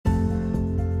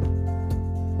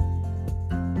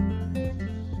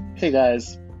Hey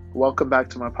guys, welcome back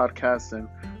to my podcast. And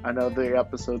I know the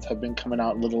episodes have been coming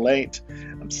out a little late.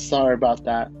 I'm sorry about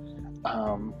that.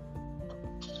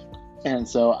 And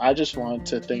so I just want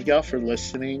to thank y'all for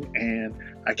listening, and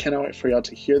I cannot wait for y'all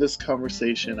to hear this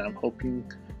conversation. I'm hoping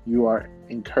you are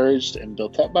encouraged and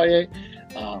built up by it.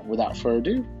 Without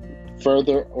further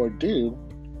ado,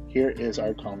 here is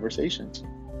our conversation.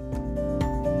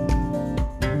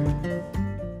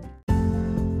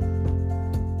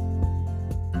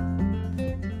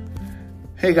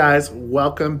 Hey guys,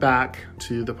 welcome back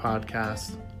to the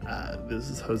podcast. This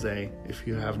is Jose. If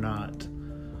you have not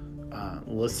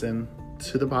listened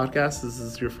to the podcast, this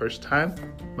is your first time.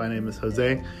 My name is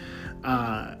Jose.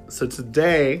 So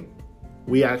today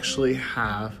we actually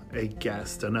have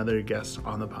another guest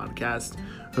on the podcast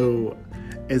who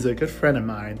is a good friend of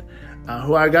mine,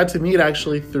 who I got to meet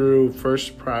actually through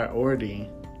First Priority.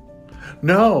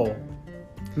 No,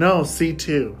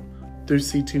 C2. Through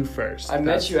C2 first. I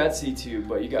met you at C2,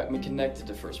 but you got me connected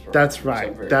to First Priority.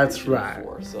 That's right.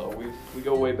 So we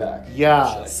go way back.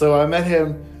 Yeah. So I met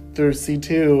him through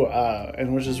C2,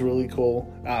 and which is really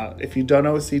cool. If you don't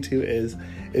know what C2 is,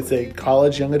 it's a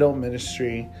college young adult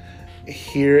ministry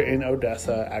here in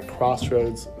Odessa at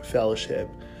Crossroads Fellowship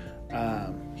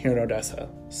here in Odessa.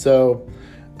 So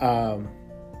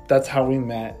that's how we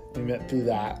met. We met through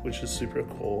that, which is super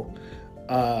cool.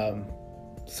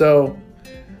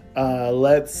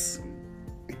 Let's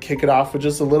kick it off with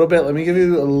just a little bit. Let me give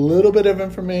you a little bit of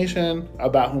information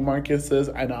about who Marcus is,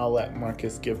 and I'll let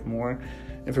Marcus give more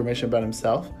information about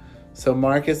himself. So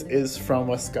Marcus is from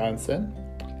Wisconsin.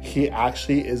 He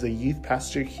actually is a youth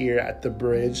pastor here at the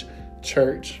Bridge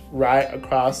Church, right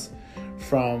across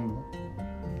from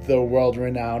the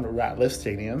world-renowned Ratliff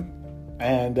Stadium,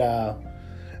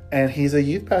 and he's a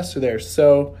youth pastor there.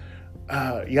 So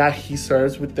he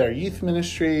serves with their youth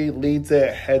ministry, leads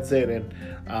it, heads it, and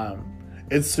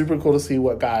it's super cool to see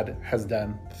what God has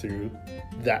done through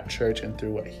that church and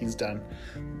through what he's done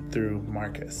through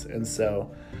Marcus. And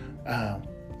so,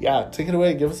 take it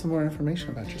away. Give us some more information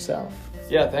about yourself.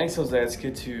 Yeah, thanks, Jose. It's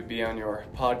good to be on your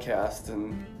podcast,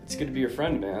 and it's good to be your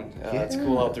friend, man. It's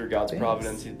cool how through God's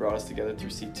providence, He brought us together through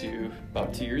C2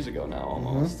 about 2 years ago now,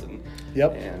 almost. Mm-hmm.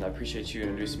 And I appreciate you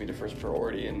introducing me to First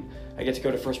Priority, and I get to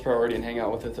go to First Priority and hang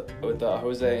out with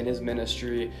Jose and his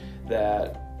ministry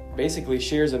that basically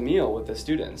shares a meal with the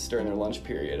students during their lunch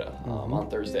period on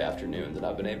Thursday afternoons. And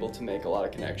I've been able to make a lot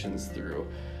of connections through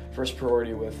First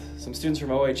Priority with some students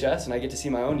from OHS, and I get to see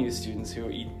my own youth students who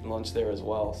eat lunch there as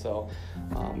well. So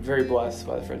I'm very blessed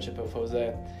by the friendship of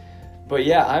Jose. But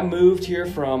yeah, I moved here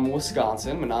from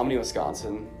Wisconsin, Menominee,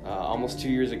 Wisconsin, almost 2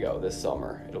 years ago this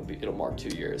summer. It'll mark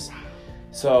 2 years.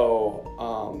 So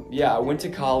I went to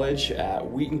college at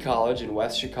Wheaton College in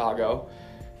West Chicago,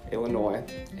 Illinois,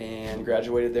 and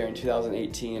graduated there in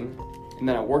 2018. And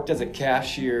then I worked as a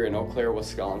cashier in Eau Claire,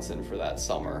 Wisconsin for that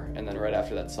summer. And then right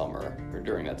after that summer, or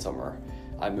during that summer,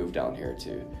 I moved down here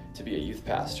to be a youth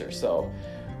pastor. So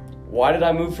why did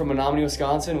I move from Menominee,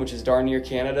 Wisconsin, which is darn near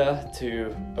Canada,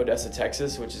 to Odessa,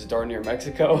 Texas, which is darn near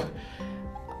Mexico?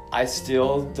 I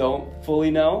still don't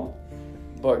fully know.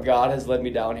 But God has led me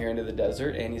down here into the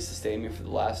desert, and He's sustained me for the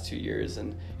last 2 years,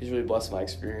 and He's really blessed my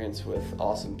experience with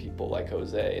awesome people like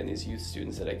Jose and these youth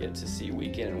students that I get to see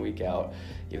week in and week out.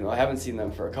 Even though I haven't seen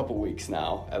them for a couple weeks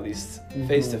now, at least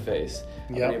face-to-face.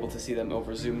 I've been able to see them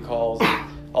over Zoom calls, and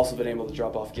also been able to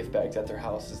drop off gift bags at their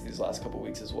houses these last couple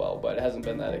weeks as well. But it hasn't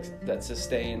been that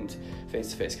sustained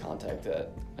face-to-face contact that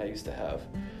I used to have.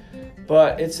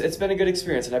 But it's been a good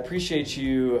experience, and I appreciate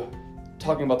you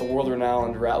talking about the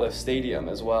world-renowned Ratliff Stadium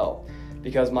as well,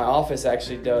 because my office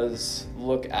actually does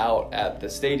look out at the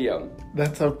stadium.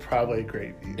 That's probably a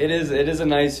great view. It is a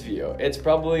nice view. It's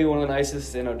probably one of the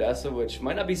nicest in Odessa, which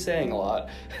might not be saying a lot,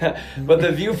 but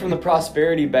the view from the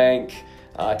Prosperity Bank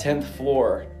 10th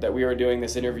floor that we were doing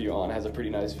this interview on has a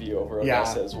pretty nice view over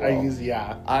Odessa as well.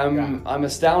 I'm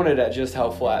astounded at just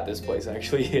how flat this place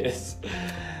actually is.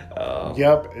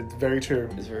 It's very true.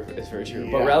 It's very true.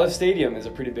 Yeah. But Ratliff Stadium is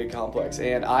a pretty big complex,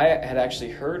 and I had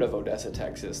actually heard of Odessa,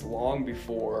 Texas long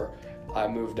before I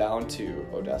moved down to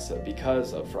Odessa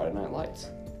because of Friday Night Lights.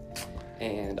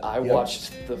 And I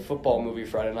watched the football movie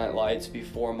Friday Night Lights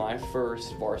before my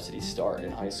first varsity start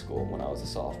in high school when I was a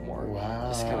sophomore. Wow.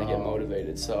 Just kind of get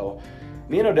motivated. So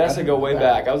me and Odessa go way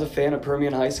back. I was a fan of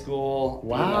Permian High School.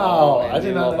 Wow. I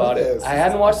didn't know about it. I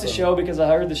hadn't watched the show because I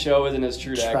heard the show isn't as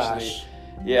true to actually.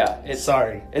 Yeah, it's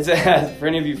for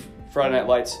any of you Friday Night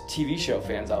Lights TV show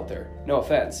fans out there. No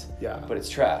offense. Yeah, but it's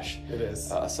trash. It is.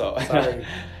 Sorry.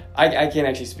 I can't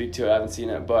actually speak to it. I haven't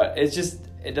seen it, but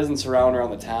it doesn't surround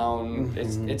around the town.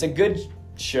 Mm-hmm. It's a good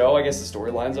show. I guess the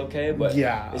storyline's okay, but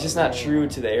yeah, it's just not true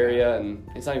to the area, and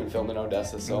it's not even filmed in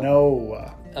Odessa. So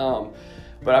no.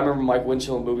 But I remember Mike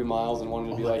Winchell and Booby Miles and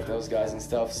wanting to be like those guys and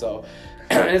stuff. So,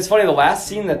 and it's funny, the last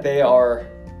scene that they are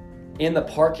in the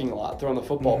parking lot throwing the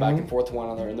football back and forth to one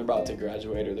another, and they're about to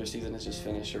graduate or their season has just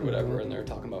finished or whatever, and they're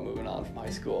talking about moving on from high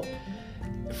school.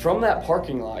 From that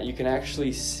parking lot, you can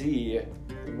actually see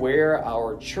where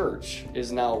our church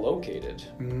is now located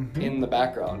in the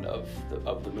background of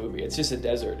the movie. It's just a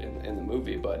desert in the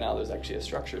movie, but now there's actually a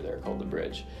structure there called the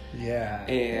Bridge. Yeah.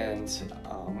 And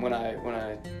when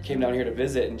I came down here to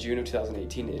visit in June of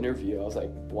 2018 to interview, I was like,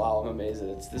 wow, I'm amazed that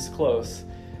it's this close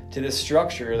to this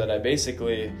structure that I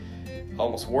basically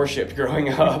almost worshipped growing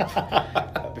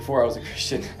up before I was a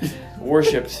Christian.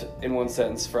 Worshipped, in one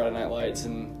sense, Friday Night Lights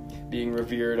and being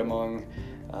revered among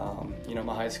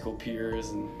my high school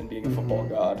peers and being a football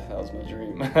god. That was my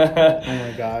dream. Oh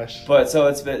my gosh. But so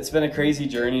it's been a crazy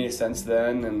journey since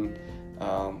then, and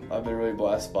I've been really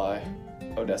blessed by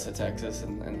Odessa, Texas,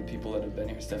 and the people that have been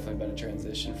here. It's definitely been a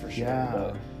transition for sure.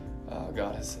 Yeah. But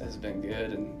God has been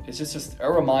good, and it's just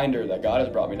a reminder that God has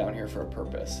brought me down here for a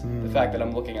purpose. The fact that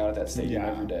I'm looking out at that stadium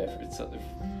every day, it's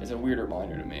a weird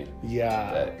reminder to me.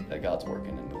 Yeah. That God's working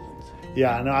and moving.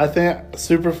 Yeah, no, I think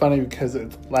super funny because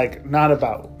it's like not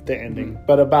about the ending,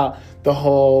 but about the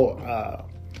whole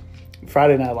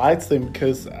Friday Night Lights thing.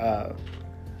 Because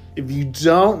if you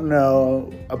don't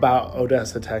know about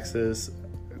Odessa, Texas,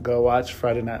 go watch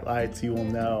Friday Night Lights. You will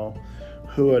know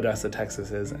who Odessa,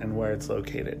 Texas is and where it's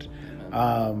located.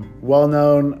 Well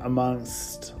known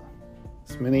amongst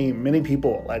many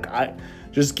people. Like, I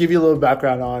just give you a little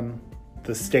background on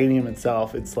the stadium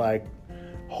itself. It's like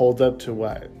holds up to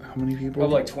what? How many people?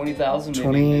 Probably like 20,000,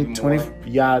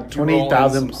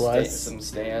 20,000 plus. Some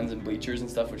stands and bleachers and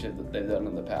stuff, which they've done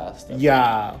in the past.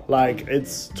 Yeah, like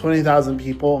it's 20,000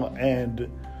 people, and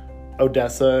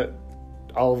Odessa,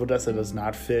 all of Odessa does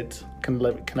not fit.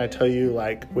 Can I tell you,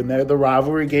 like, when the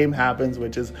rivalry game happens,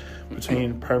 which is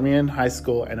between Permian High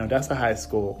School and Odessa High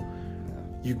School,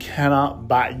 you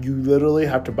literally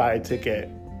have to buy a ticket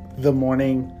the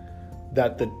morning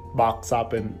that the box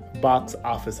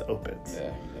office opens.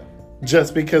 Yeah.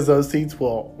 Just because those seats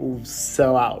will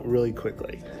sell out really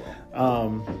quickly.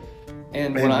 And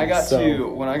when I got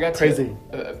crazy.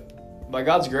 By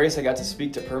God's grace, I got to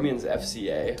speak to Permian's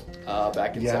FCA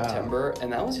back in September,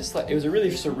 and that was just like, it was a really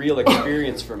surreal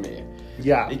experience for me.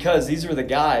 Yeah. Because these were the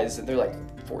guys, they're like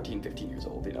 14, 15 years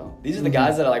old, These are the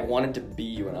guys that I like wanted to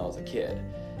be when I was a kid.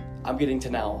 I'm getting to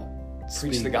now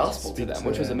preach the gospel to them,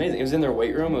 which was amazing. It was in their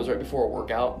weight room. It was right before a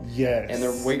workout. Yes. And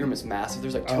their weight room is massive.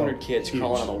 There's like 200 kids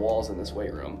crawling on the walls in this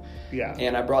weight room. Yeah.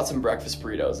 And I brought some breakfast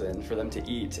burritos in for them to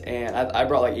eat. And I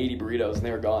brought like 80 burritos, and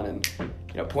they were gone in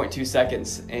 0.2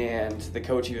 seconds. And the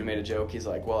coach even made a joke. He's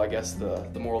like, well, I guess the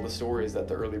moral of the story is that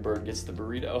the early bird gets the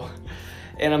burrito.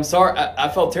 And I'm sorry. I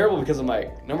felt terrible because I'm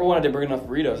like, number one, I didn't bring enough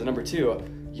burritos. And number two,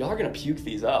 y'all are going to puke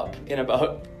these up in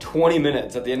about 20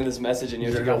 minutes at the end of this message, and you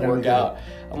have to go work out.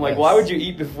 I'm like, why would you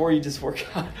eat before you just work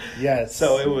out? Yes.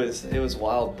 So it was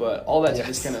wild, but all that to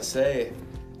just kind of say,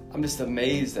 I'm just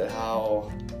amazed at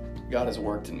how God has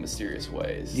worked in mysterious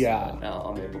ways. Yeah.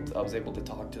 Now I was able to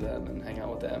talk to them and hang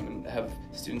out with them and have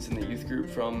students in the youth group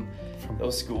from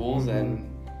those schools, and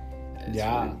it's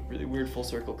really, really weird full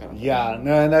circle kind of thing. Yeah,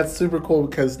 no, and that's super cool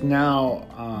because now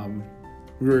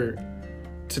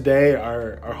today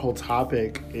our whole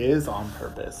topic is on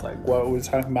purpose, like what we're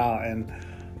talking about, and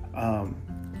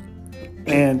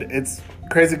it's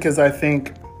crazy because I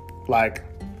think, like,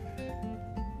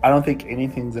 I don't think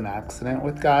anything's an accident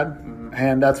with God,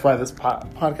 and that's why this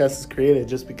podcast is created,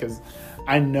 just because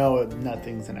I know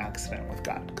nothing's an accident with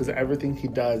God, because everything he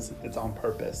does, it's on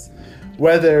purpose,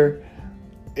 whether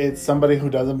it's somebody who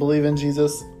doesn't believe in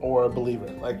Jesus or a believer.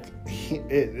 Like,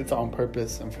 it's on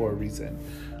purpose and for a reason.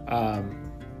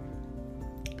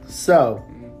 So,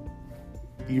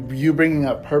 you bringing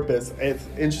up purpose, it's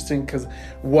interesting because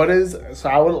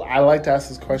I like to ask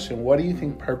this question: what do you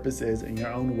think purpose is in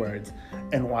your own words,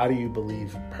 and why do you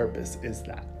believe purpose is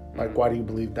that? Like, why do you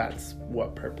believe that's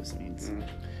what purpose means?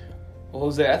 Well,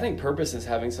 Jose, I think purpose is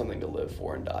having something to live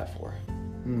for and die for.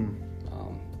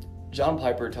 John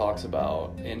Piper talks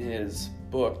about in his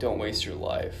book, Don't Waste Your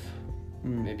Life.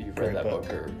 Maybe you've read that book,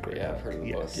 or I've heard of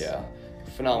the book. Yeah,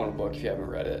 phenomenal book if you haven't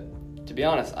read it. To be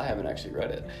honest, I haven't actually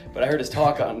read it, but I heard his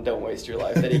talk on Don't Waste Your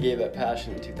Life that he gave at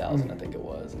Passion in 2000, I think it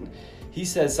was. And he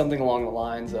says something along the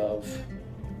lines of,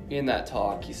 in that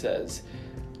talk, he says,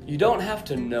 you don't have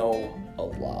to know a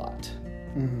lot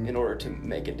in order to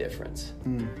make a difference,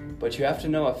 but you have to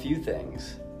know a few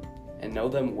things and know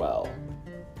them well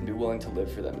and be willing to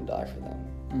live for them and die for them.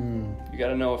 You got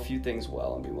to know a few things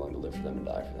well and be willing to live for them and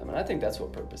die for them. And I think that's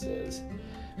what purpose is.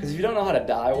 Because if you don't know how to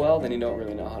die well, then you don't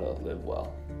really know how to live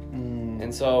well.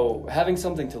 And so having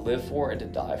something to live for and to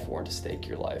die for and to stake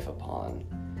your life upon,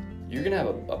 you're going to have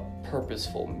a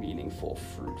purposeful, meaningful,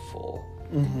 fruitful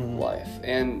life.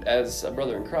 And as a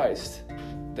brother in Christ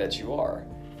that you are,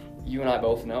 you and I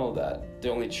both know that the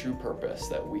only true purpose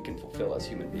that we can fulfill as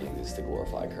human beings is to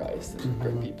glorify Christ and to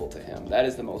bring people to Him. That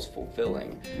is the most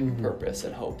fulfilling purpose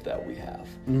and hope that we have.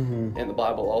 And the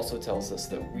Bible also tells us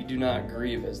that we do not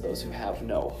grieve as those who have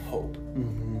no hope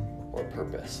or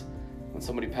purpose. When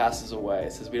somebody passes away,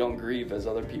 it says we don't grieve as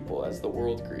other people, as the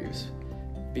world grieves,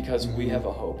 because we have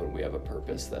a hope and we have a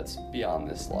purpose that's beyond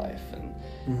this life.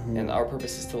 And our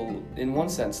purpose is to, in one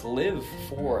sense, live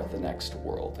for the next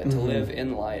world and to live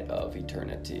in light of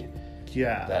eternity.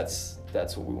 Yeah. That's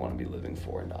what we want to be living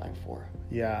for and dying for.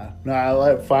 Yeah. No,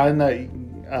 I find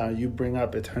that you bring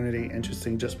up eternity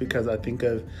interesting just because I think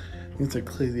it's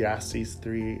Ecclesiastes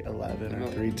 3:11 or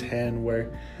 3:10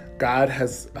 where God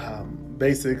has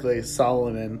basically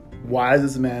Solomon,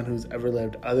 wisest man who's ever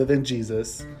lived other than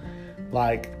Jesus,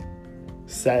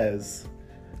 says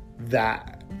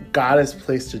that God has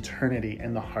placed eternity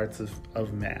in the hearts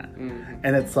of man.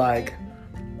 And it's like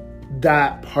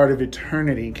that part of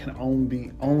eternity can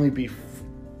only be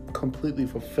completely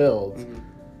fulfilled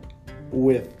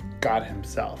with God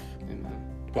Himself.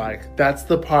 That's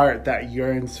the part that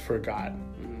yearns for God.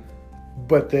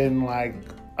 But then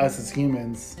us as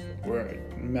humans, we're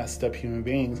messed up human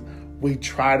beings, we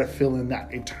try to fill in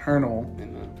that eternal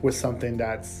with something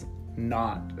that's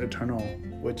not eternal,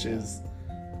 which is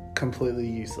completely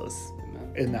useless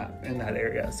in that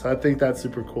area. So I think that's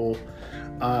super cool.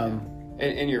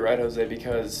 And you're right, Jose,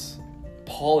 because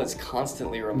Paul is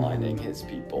constantly reminding his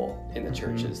people in the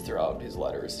churches throughout his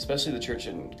letters, especially the church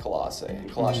in Colossae, in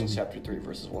Colossians chapter 3,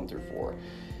 verses 1 through 4.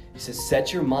 He says,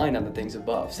 set your mind on the things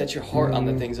above. Set your heart on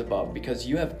the things above, because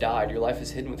you have died. Your life is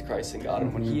hidden with Christ in God,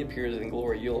 and when He appears in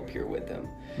glory, you'll appear with Him.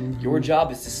 Your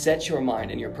job is to set your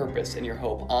mind and your purpose and your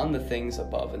hope on the things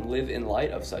above and live in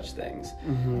light of such things,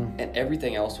 and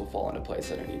everything else will fall into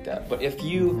place underneath that. But if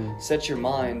you set your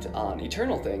mind on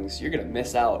eternal things, you're going to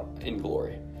miss out in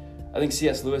glory. I think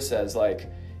C.S. Lewis says,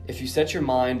 if you set your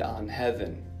mind on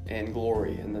heaven and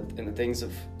glory and the things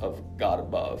of God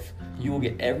above, you will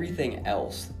get everything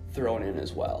else thrown in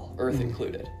as well, earth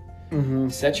included.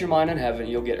 Set your mind on heaven,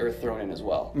 you'll get earth thrown in as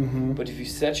well. But if you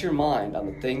set your mind on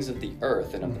the things of the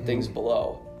earth and of the things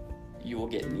below, you will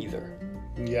get neither.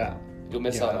 Yeah. You'll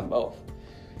miss out on both.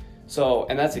 So,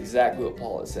 and that's exactly what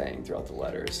Paul is saying throughout the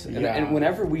letters. And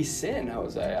whenever we sin,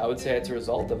 Jose, I would say it's a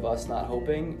result of us not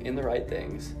hoping in the right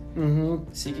things,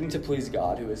 seeking to please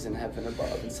God who is in heaven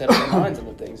above, and setting our minds on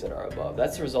the things that are above.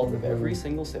 That's the result of every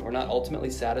single sin. We're not ultimately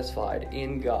satisfied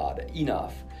in God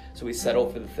enough, so we settle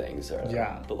for the things that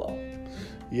are below.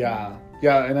 Yeah,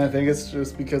 and I think it's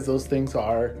just because those things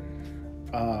are,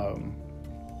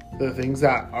 the things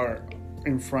that are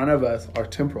in front of us are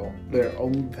temporal. They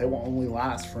will only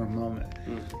last for a moment.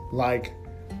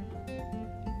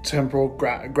 Temporal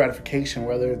gratification,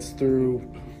 whether it's through,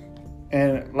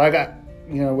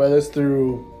 whether it's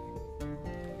through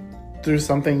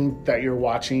something that you're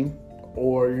watching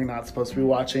or you're not supposed to be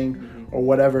watching, or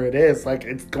whatever it is,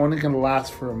 it's going to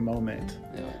last for a moment.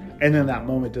 And then that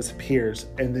moment disappears,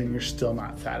 and then you're still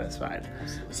not satisfied.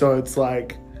 So it's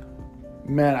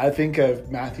man, I think of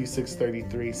Matthew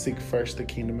 6:33, seek first the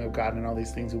kingdom of God, and all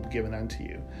these things will be given unto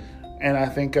you. And I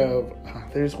think of,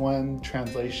 there's one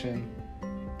translation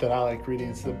that I like reading,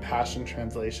 it's the Passion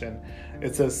Translation.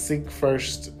 It says, seek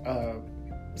first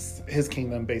His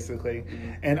kingdom, basically,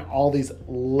 and all these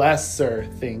lesser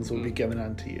things will be given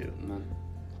unto you.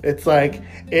 It's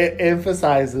it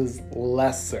emphasizes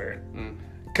lesser,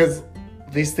 because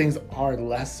these things are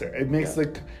lesser. It makes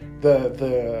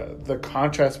the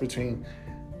contrast between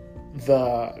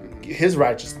His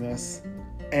righteousness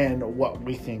and what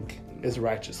we think is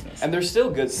righteousness. And they're still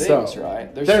good things,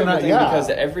 right? They're still good things because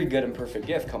every good and perfect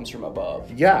gift comes from above.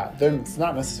 Yeah, then it's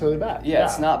not necessarily bad. Yeah,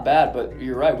 it's not bad, but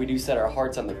you're right. We do set our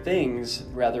hearts on the things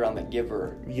rather on the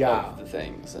giver of the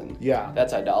things. And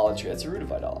that's idolatry. That's the root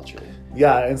of idolatry.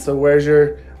 Yeah, and so where's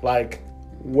your,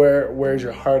 where's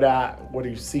your heart at? What are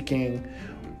you seeking?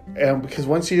 And because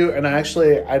once you, and I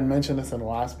mentioned this in the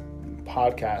last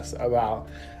podcast about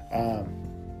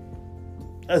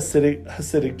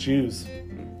Hasidic Jews,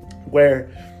 where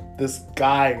this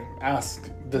guy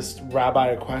asked this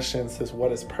rabbi a question, says, what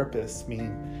does purpose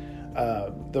mean?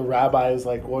 The rabbi is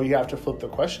like, well, you have to flip the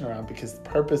question around, because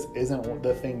purpose isn't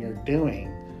the thing you're doing.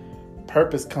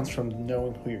 Purpose comes from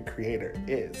knowing who your creator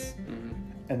is.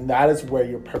 And that is where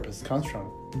your purpose comes from.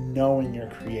 Knowing your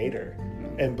creator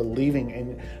and believing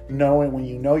and knowing, when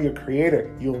you know your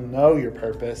creator, you'll know your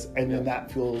purpose, and then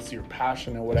that fuels your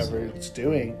passion and whatever it's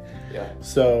doing. Yeah.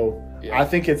 So I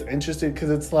think it's interesting because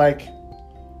it's like,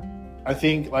 I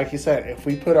think, like you said, if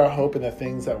we put our hope in the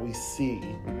things that we see,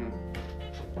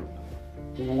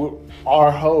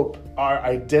 our hope, our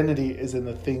identity is in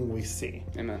the thing we see.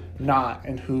 Amen. Not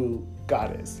in who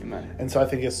God is. Amen. And so I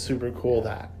think it's super cool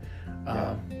that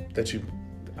that you,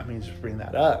 just bring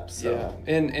that up. So.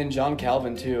 Yeah, and John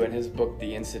Calvin too, in his book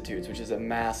The Institutes, which is a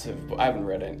massive book. I haven't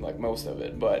read it, like most of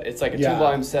it, but it's like a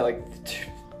 2-volume set, like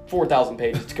 4,000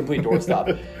 pages, it's a complete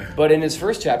doorstop. But in his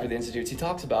first chapter, The Institutes, he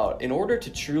talks about, in order to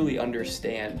truly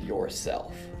understand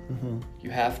yourself,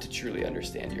 you have to truly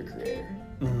understand your creator.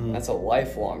 That's a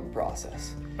lifelong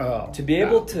process. To be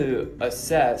able to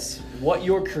assess what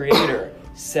your creator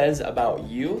says about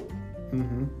you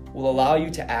will allow you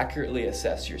to accurately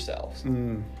assess yourselves.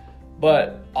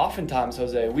 But oftentimes,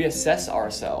 Jose, we assess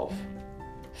ourselves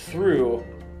through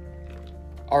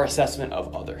our assessment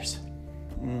of others.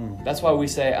 That's why we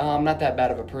say, I'm not that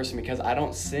bad of a person because I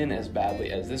don't sin as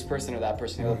badly as this person or that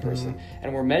person or the other person.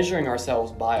 And we're measuring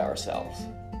ourselves by ourselves,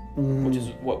 which is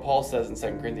what Paul says in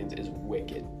 2 Corinthians is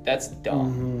wicked. That's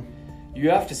dumb. You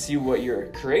have to see what your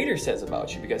creator says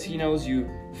about you, because he knows you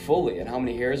fully and how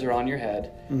many hairs are on your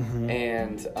head.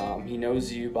 And he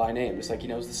knows you by name, just like he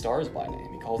knows the stars by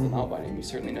name. He calls them out by name. He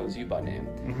certainly knows you by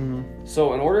name.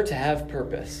 So in order to have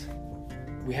purpose,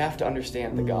 we have to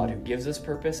understand the God who gives us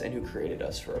purpose and who created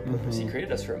us for a purpose. He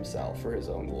created us for himself, for his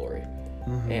own glory.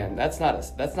 And that's not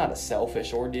a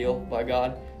selfish ordeal by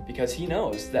God, because he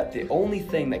knows that the only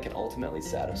thing that can ultimately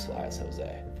satisfy us,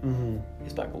 Jose,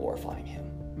 is by glorifying him.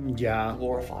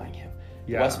 Glorifying him.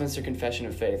 The Westminster Confession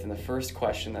of Faith, and the first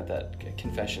question that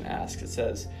confession asks, it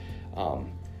says,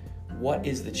 what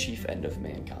is the chief end of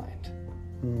mankind?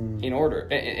 In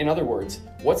other words,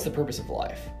 what's the purpose of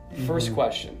life? First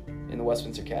question in the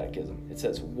Westminster Catechism, it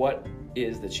says, what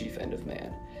is the chief end of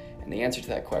man? And the answer to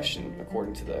that question,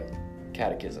 according to the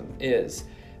Catechism, is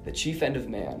the chief end of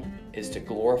man is to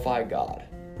glorify God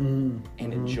and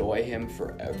enjoy him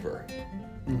forever.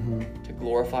 To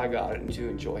glorify God and to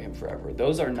enjoy him forever.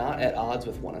 Those are not at odds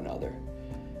with one another.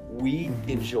 We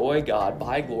enjoy God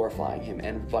by glorifying him,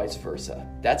 and vice versa.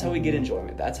 That's how we get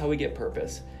enjoyment. That's how we get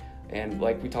purpose. And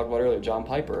like we talked about earlier, John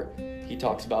Piper, he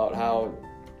talks about how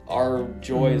our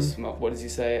joy is, what does he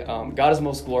say? God is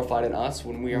most glorified in us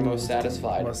when we are most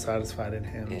satisfied. Most satisfied in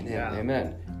him. In him.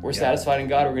 Amen. We're satisfied in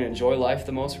God. We're going to enjoy life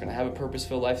the most. We're going to have a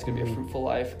purpose-filled life. It's going to be a fruitful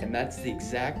life. And that's the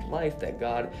exact life that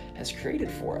God has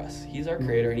created for us. He's our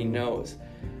creator, and he knows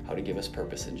how to give us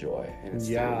purpose and joy. And it's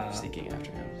through seeking after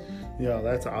him. Yeah,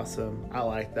 that's awesome. I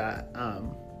like that.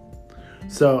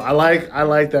 So I like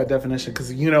that definition,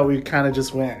 because we kind of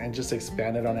just went and just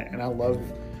expanded on it, and I love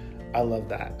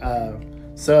that.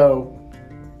 So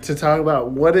to talk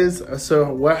about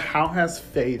how has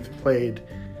faith played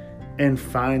in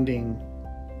finding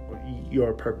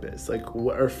your purpose,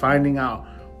 or finding out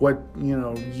what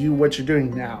you're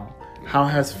doing now? How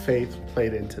has faith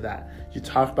played into that? You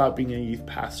talk about being a youth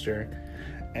pastor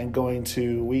and going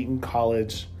to Wheaton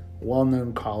College,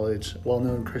 well-known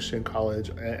Christian college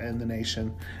in the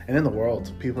nation and in the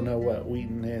world. People know what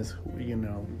Wheaton is.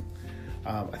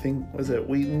 I think, was it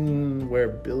Wheaton where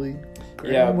Billy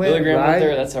Graham went? Billy Graham went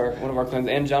there. That's one of our claims,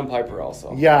 and John Piper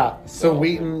also. Yeah. So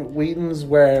Wheaton's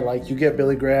where you get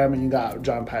Billy Graham and you got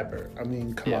John Piper. I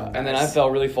mean, come on. Guys. And then I fell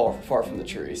really far from the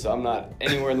tree, so I'm not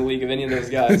anywhere in the league of any of those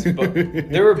guys. But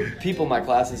there were people in my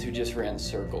classes who just ran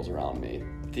circles around me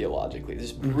theologically.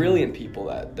 There's brilliant people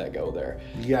that go there.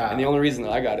 Yeah. And the only reason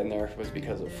that I got in there was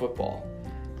because of football.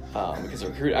 Because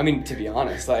of recruiting. To be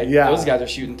honest, those guys are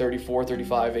shooting 34,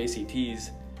 35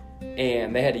 ACTs,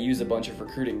 and they had to use a bunch of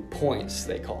recruiting points,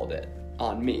 they called it,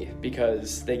 on me,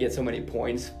 because they get so many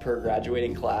points per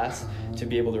graduating class to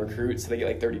be able to recruit. So they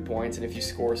get 30 points, and if you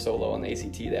score so low on the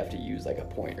ACT, they have to use a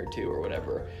point or two or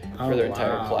whatever for their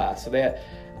entire class. So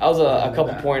I was a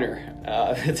couple pointer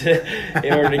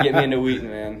in order to get me into Wheaton,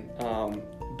 man.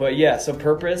 But yeah, so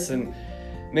purpose, and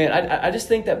man, I just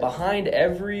think that behind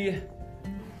every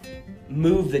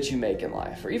move that you make in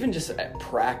life, or even just a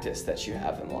practice that you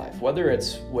have in life, whether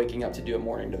it's waking up to do a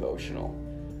morning devotional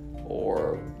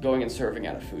or going and serving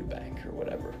at a food bank or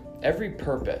whatever, every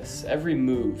purpose, every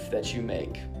move that you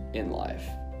make in life,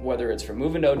 whether it's from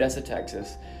moving to Odessa,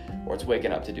 Texas, or it's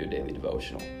waking up to do a daily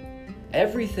devotional,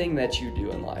 everything that you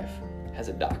do in life has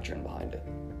a doctrine behind it.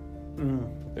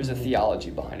 There's a theology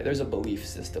behind it. There's a belief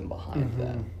system behind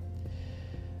that.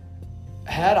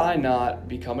 Had I not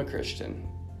become a Christian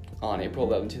on April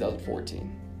 11,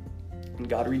 2014, And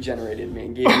God regenerated me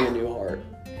and gave me a new heart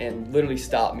and literally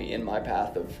stopped me in my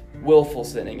path of willful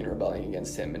sinning and rebelling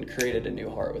against him and created a new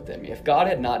heart within me. If God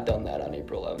had not done that on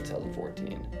April 11,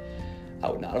 2014, I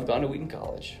would not have gone to Wheaton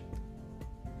College.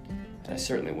 And I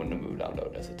certainly wouldn't have moved down to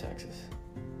Odessa, Texas,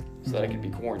 so that I could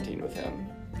be quarantined with him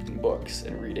and books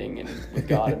and reading and with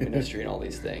God and ministry and all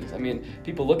these things. I mean,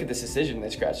 people look at this decision and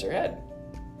they scratch their head.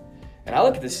 And I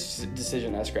look at this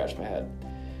decision and I scratch my head.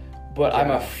 But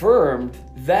I'm affirmed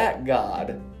that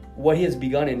God, what he has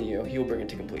begun in you, he will bring it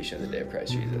to completion in the day of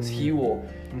Christ Jesus. He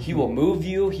will move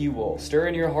you. He will stir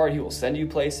in your heart. He will send you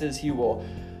places. He will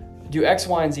do X,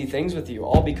 Y, and Z things with you,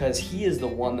 all because he is the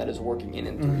one that is working in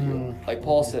and through you. Like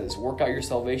Paul says, work out your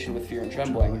salvation with fear and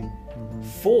trembling.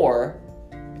 For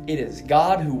it is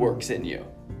God who works in you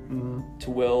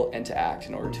to will and to act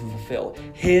in order to fulfill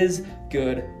his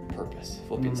good purpose.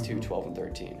 Philippians 2, 12 and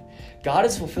 13. God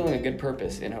is fulfilling a good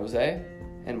purpose in Jose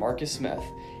and Marcus Smith,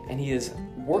 and he is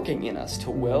working in us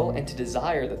to will and to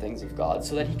desire the things of God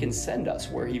so that he can send us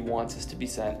where he wants us to be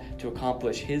sent to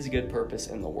accomplish his good purpose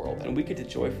in the world. And we get to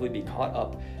joyfully be caught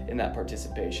up in that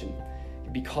participation,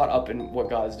 be caught up in what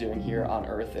God is doing here on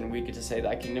earth, and we get to say,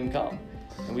 thy kingdom come,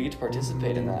 and we get to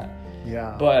participate in that.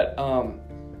 Yeah. But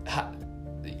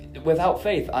without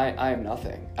faith, I am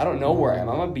nothing. I don't know where I am.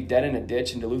 I'm going to be dead in a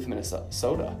ditch in Duluth,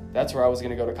 Minnesota. That's where I was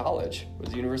going to go to college. It was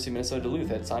the University of Minnesota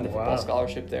Duluth. I had signed a football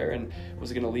scholarship there and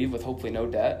was going to leave with hopefully no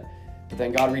debt. But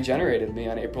then God regenerated me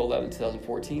on April 11,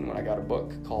 2014 when I got a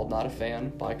book called Not a Fan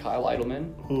by Kyle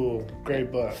Idleman. Ooh,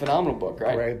 great book. Phenomenal book,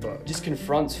 right? Great book. Just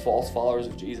confronts false followers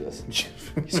of Jesus.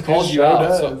 He's called you out.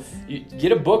 Does. So you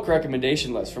get a book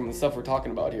recommendation list from the stuff we're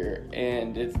talking about here,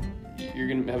 and you're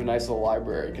going to have a nice little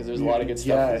library because there's a lot of good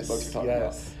stuff these books are talking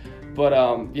about. But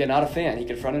Not a Fan. He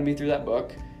confronted me through that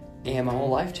book, and my whole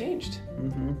life changed.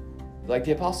 Like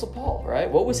the Apostle Paul, right?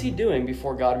 What was he doing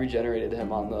before God regenerated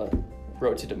him on the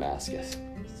road to Damascus?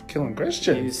 Killing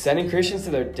Christians. He was sending Christians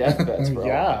to their deathbeds, bro.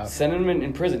 Yeah. Sending them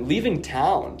in prison, leaving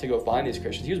town to go find these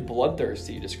Christians. He was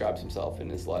bloodthirsty, he describes himself in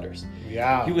his letters.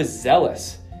 Yeah. He was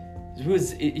zealous.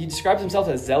 He describes himself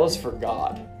as zealous for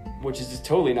God, which is just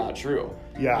totally not true.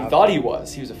 Yeah. He thought he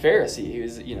was. He was a Pharisee. He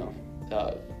was,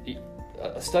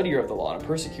 a studier of the law and a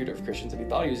persecutor of Christians, and he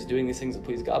thought he was doing these things to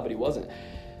please God, but he wasn't.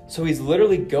 So he's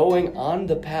literally going on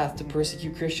the path to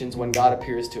persecute Christians when God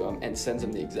appears to him and sends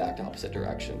him the exact opposite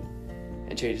direction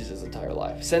and changes his entire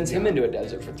life. Sends him into a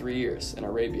desert for 3 years in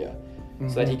Arabia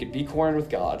so that he could be cornered with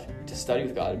God, to study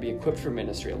with God, and be equipped for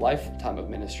ministry, a lifetime of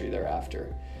ministry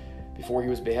thereafter, before he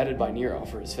was beheaded by Nero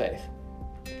for his faith.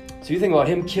 So you think about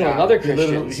him killing other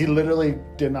Christians. He literally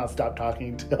did not stop talking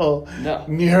until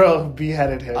Nero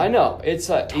beheaded him. I know. It's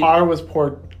tar was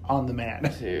poured on the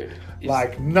man. Dude.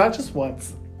 Like, not just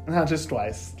once, not just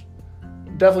twice.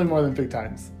 Definitely more than 3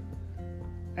 times.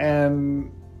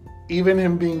 And even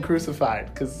him being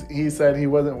crucified, because he said he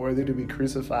wasn't worthy to be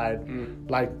crucified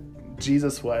like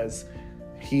Jesus was.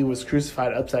 He was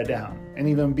crucified upside down. And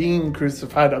even being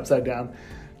crucified upside down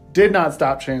did not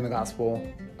stop sharing the gospel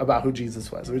about who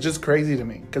Jesus was, which is crazy to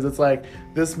me, because it's like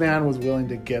this man was willing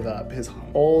to give up his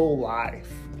whole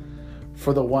life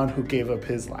for the one who gave up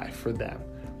his life for them.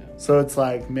 So it's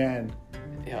like, man,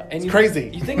 and it's crazy.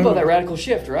 You think about that radical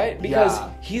shift, right? Because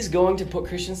he's going to put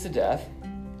Christians to death,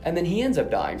 and then he ends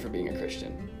up dying for being a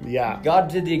Christian. Yeah. God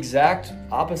did the exact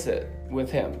opposite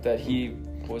with him that he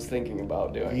was thinking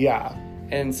about doing. Yeah.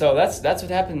 And so that's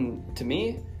what happened to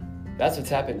me. That's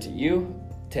what's happened to you,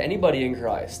 to anybody in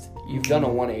Christ. You've done a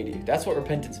 180. That's what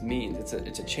repentance means.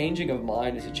 It's a changing of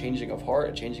mind, it's a changing of heart,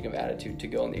 a changing of attitude to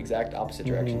go in the exact opposite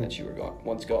direction that you were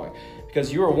once going.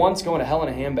 Because you were once going to hell in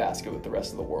a handbasket with the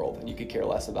rest of the world, and you could care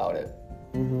less about it.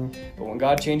 But when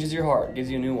God changes your heart, gives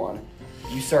you a new one,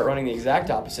 you start running the exact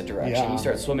opposite direction. Yeah. You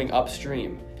start swimming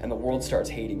upstream, and the world starts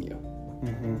hating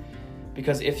you.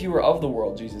 Because if you were of the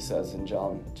world, Jesus says in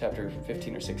John chapter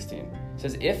 15 or 16, it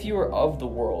says, if you were of the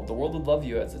world would love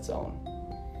you as its own.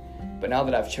 But now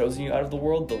that I've chosen you out of the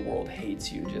world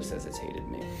hates you just as it's hated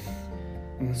me.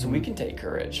 So we can take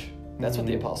courage. That's what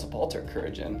the Apostle Paul took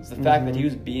courage in. It's the fact that he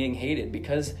was being hated,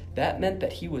 because that meant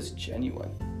that he was genuine.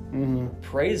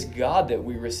 Praise God that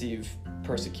we receive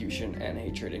persecution and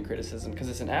hatred and criticism, because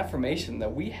it's an affirmation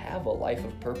that we have a life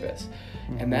of purpose.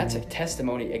 And that's a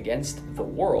testimony against the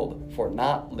world for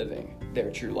not living their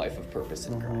true life of purpose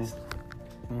in Christ.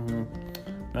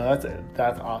 No,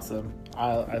 that's awesome.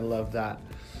 I love that.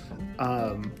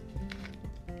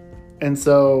 And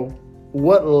so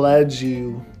what led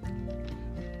you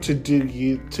to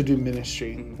do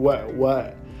ministry? What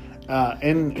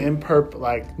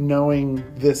like knowing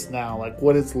this now, like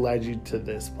what has led you to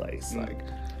this place, like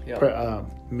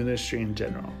ministry in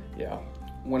general? Yeah.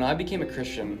 when I became a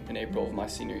Christian in April of my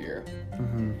senior year,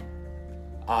 Mm-hmm.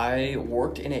 I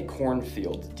worked in a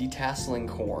cornfield, detasseling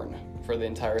corn for the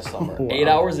entire summer. Wow. 8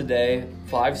 hours a day,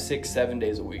 5, 6, 7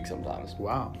 days a week sometimes.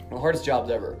 Wow. One of the hardest jobs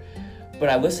ever. But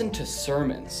I listened to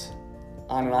sermons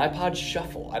on an iPod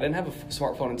Shuffle. I didn't have a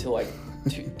smartphone until like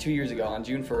 2 years ago. On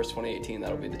June 1st, 2018,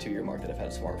 that'll be the 2-year mark that I've had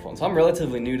a smartphone. So I'm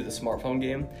relatively new to the smartphone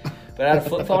game. But I had a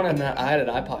flip phone and I had an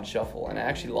iPod Shuffle. And I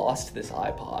actually lost this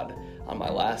iPod on my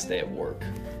last day of work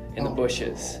in the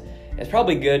bushes. It's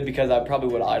probably good because I probably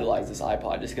would idolize this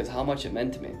iPod just because how much it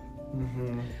meant to me.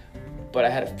 Mm-hmm. But I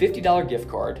had a $50 gift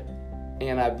card,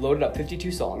 and I loaded up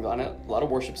 52 songs on it, a lot of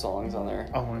worship songs on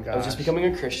there. Oh my gosh. I was just becoming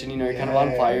a Christian, you're kind of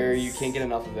on fire, you can't get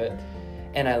enough of it.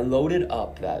 And I loaded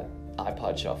up that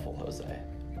iPod Shuffle, Jose,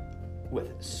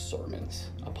 with sermons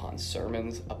upon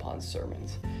sermons upon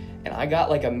sermons. And I got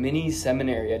like a mini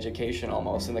seminary education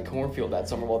almost in the cornfield that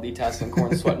summer while detasseling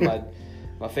corn, sweating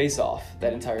my face off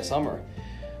that entire summer.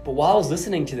 But while I was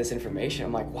listening to this information,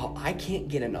 I'm like, wow, I can't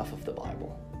get enough of the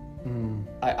Bible.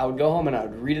 I would go home and I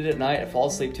would read it at night, I'd fall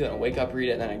asleep to it, and I'd wake up, read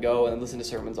it, and then I'd go and listen to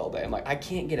sermons all day. I'm like, I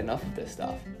can't get enough of this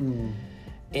stuff. And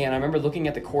I remember looking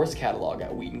at the course catalog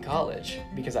at Wheaton College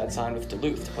because I'd signed with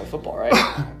Duluth to play football, right?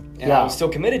 And I was still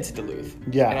committed to Duluth.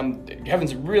 Yeah. And I'm having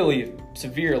some really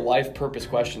severe life purpose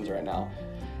questions right now.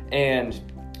 And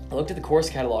I looked at the course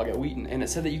catalog at Wheaton, and it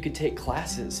said that you could take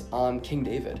classes on King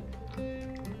David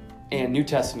and New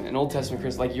Testament and Old Testament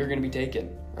Christians like you're going to be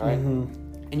taking, right?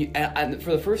 And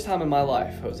for the first time in my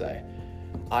life, Jose,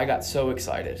 I got so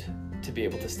excited to be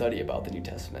able to study about the New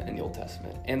Testament and the Old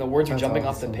Testament. And the words were jumping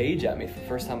off the page at me for the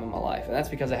first time in my life. And that's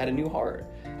because I had a new heart.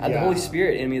 I had the Holy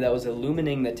Spirit in me that was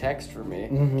illuminating the text for me,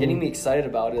 getting me excited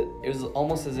about it. It was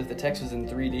almost as if the text was in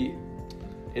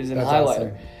 3D. It was in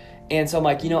highlighter. Awesome. And so I'm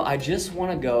like, I just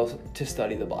want to go to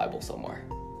study the Bible somewhere.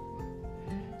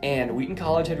 And Wheaton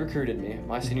College had recruited me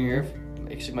my senior year,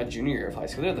 actually my junior year of high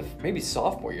school. Maybe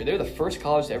sophomore year. They were the first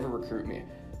college to ever recruit me.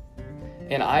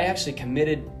 And I actually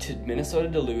committed to Minnesota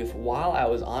Duluth while I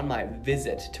was on my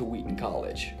visit to Wheaton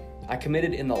College. I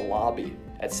committed in the lobby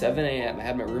at 7 a.m. I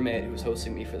had my roommate who was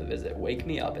hosting me for the visit wake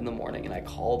me up in the morning, and I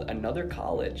called another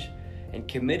college and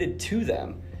committed to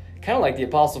them. Kind of like the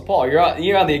Apostle Paul.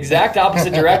 You're on the exact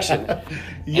opposite direction. And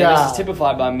this is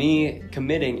typified by me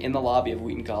committing in the lobby of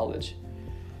Wheaton College.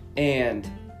 And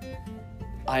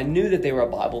I knew that they were a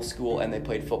Bible school and they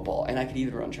played football, and I could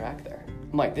even run track there.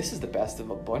 I'm like, this is the best of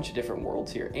a bunch of different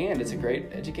worlds here, and it's a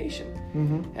great education.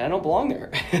 And I don't belong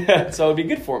there, so it'd be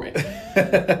good for me.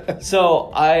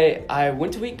 So I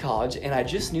went to Wheaton College, and I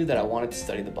just knew that I wanted to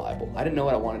study the Bible. I didn't know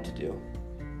what I wanted to do.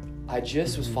 I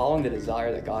just was following the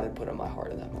desire that God had put in my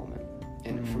heart in that moment.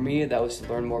 And for me, that was to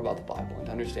learn more about the Bible and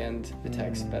to understand the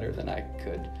text better than I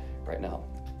could right now.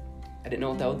 I didn't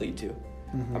know what that would lead to.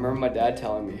 I remember my dad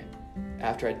telling me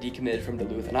after I decommitted from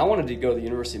Duluth, and I wanted to go to the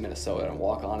University of Minnesota and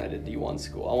walk on at a D1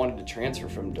 school. I wanted to transfer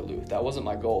from Duluth. That wasn't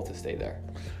my goal to stay there.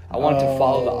 I wanted to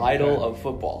follow the idol of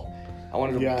football. I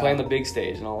wanted to play on the big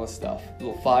stage and all this stuff.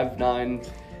 Little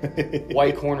 5'9"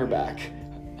 white cornerback.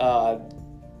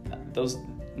 Those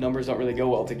numbers don't really go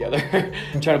well together.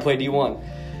 Trying to play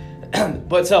D1.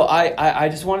 But so I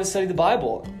just wanted to study the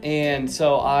Bible. And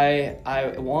so I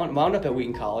wound up at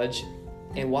Wheaton College.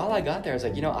 And while I got there, I was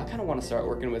like, I kind of want to start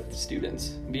working with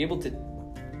students, be able to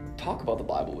talk about the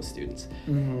Bible with students.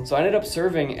 So I ended up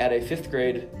serving at a 5th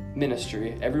grade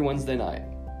ministry every Wednesday night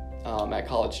at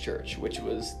College Church, which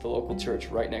was the local church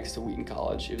right next to Wheaton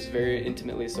College. It was very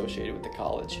intimately associated with the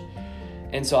college.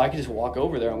 And so I could just walk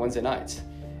over there on Wednesday nights.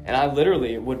 And I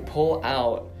literally would pull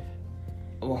out,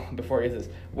 before I get this,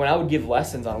 when I would give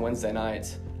lessons on Wednesday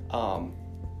nights,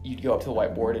 you'd go up to the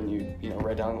whiteboard and you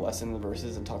write down the lesson, the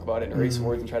verses, and talk about it and erase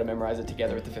words and try to memorize it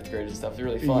together with the 5th graders and stuff. It's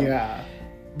really fun. Yeah.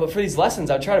 But for these lessons,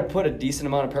 I'd try to put a decent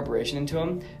amount of preparation into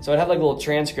them. So I'd have like a little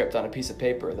transcript on a piece of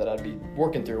paper that I'd be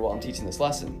working through while I'm teaching this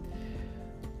lesson.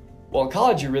 Well, in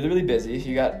college, you're really, really busy.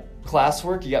 You got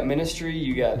classwork, you got ministry,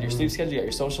 you got your sleep schedule, you got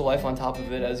your social life on top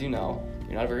of it, as you know.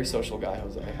 You're not a very social guy,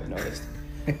 Jose, I've noticed.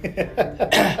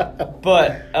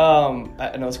 But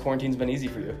I know this quarantine's been easy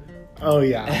for you. Oh,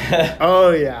 yeah. Oh,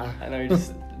 yeah. I know you're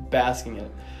just basking in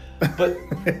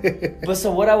it. But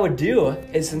so what I would do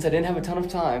is, since I didn't have a ton of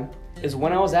time, is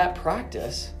when I was at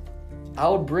practice, I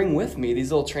would bring with me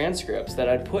these little transcripts that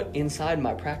I'd put inside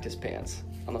my practice pants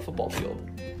on the football field.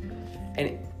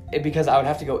 And because I would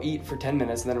have to go eat for 10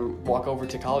 minutes and then walk over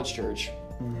to College Church,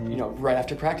 right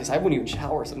after practice. I wouldn't even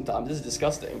shower sometimes. This is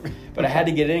disgusting. But I had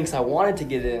to get in because I wanted to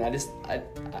get in.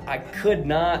 I could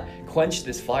not quench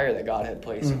this fire that God had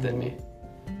placed within me.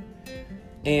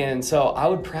 And so I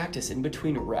would practice in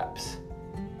between reps.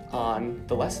 on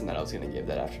the lesson that I was going to give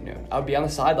that afternoon. I would be on the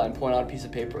sideline pulling out a piece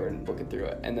of paper and looking through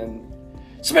it, and then,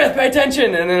 Smith, pay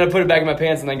attention! And then I put it back in my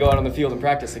pants and then go out on the field and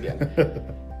practice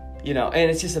again. You know, and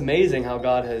it's just amazing how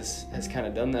God has kind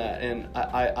of done that, and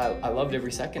I loved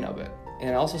every second of it.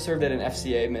 And I also served at an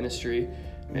FCA ministry.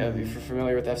 If you're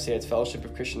familiar with FCA, it's Fellowship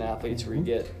of Christian Athletes, where you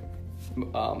get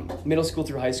middle school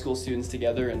through high school students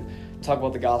together and talk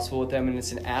about the gospel with them, and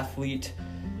it's an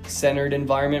athlete-centered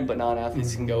environment, but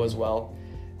non-athletes can go as well.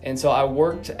 And so I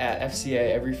worked at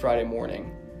FCA every Friday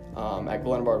morning at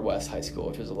Glenbard West High School,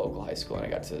 which was a local high school, and I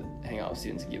got to hang out with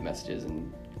students and give messages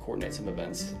and coordinate some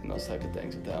events and those type of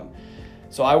things with them.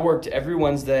 So I worked every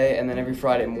Wednesday and then every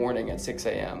Friday morning at 6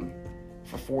 a.m.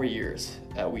 for 4 years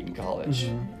at Wheaton College.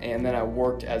 And then I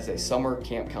worked as a summer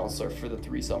camp counselor for the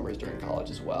 3 summers during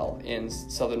college as well in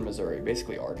southern Missouri,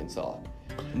 basically Arkansas.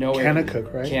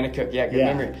 Kanakuk, right? Kanakuk, yeah, good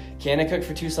memory. Kanakuk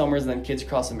for 2 summers, and then Kids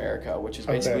Across America, which is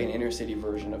basically an inner city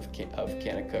version of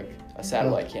Kanakuk, a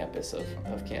satellite campus of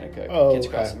Kanakuk, Kids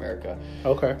Across America.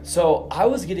 Okay. So I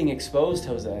was getting exposed,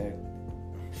 Jose,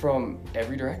 from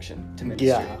every direction to ministry.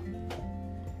 Yeah.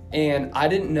 And I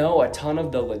didn't know a ton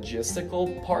of the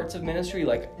logistical parts of ministry,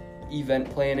 like event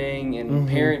planning and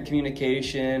parent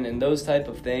communication and those type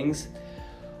of things.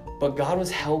 But God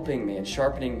was helping me and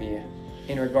sharpening me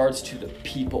in regards to the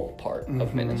people part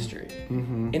of ministry.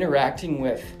 Interacting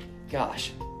with,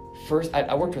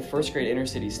 I worked with first grade inner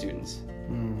city students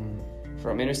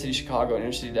from inner city Chicago,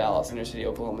 inner city Dallas, inner city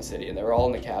Oklahoma City, and they were all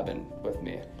in the cabin with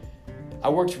me. I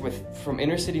worked from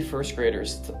inner city first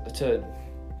graders to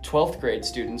 12th grade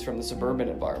students from the suburban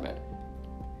environment.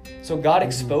 So God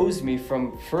exposed me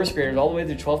from first graders all the way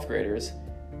through 12th graders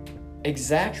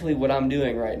exactly what I'm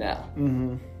doing right now.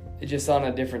 It's just on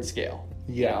a different scale,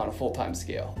 on a full-time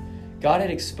scale. God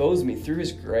had exposed me through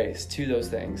his grace to those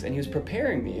things, and he was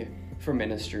preparing me for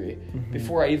ministry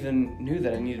before I even knew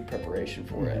that I needed preparation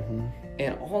for it.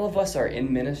 And all of us are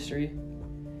in ministry,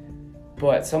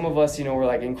 but some of us, we're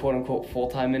like in quote-unquote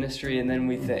full-time ministry, and then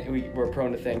we're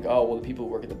prone to think, oh, well, the people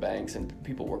who work at the banks and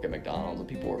people who work at McDonald's and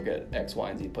people who work at X, Y,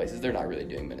 and Z places, they're not really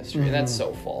doing ministry. And that's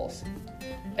so false.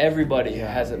 Everybody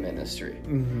has a ministry.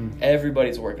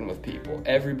 Everybody's working with people.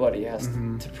 Everybody has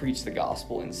to preach the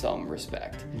gospel in some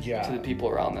respect to the people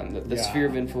around them, the sphere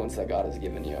of influence that God has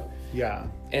given you. Yeah.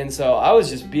 And so I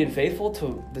was just being faithful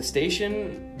to the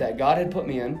station that God had put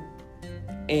me in,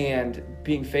 and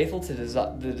being faithful to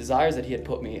the desires that he had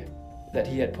put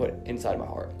inside my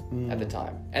heart at the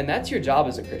time. And that's your job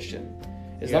as a Christian.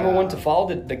 Is number 1, to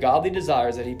follow the godly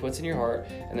desires that he puts in your heart,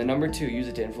 and then number 2, use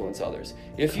it to influence others.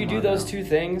 If you do those 2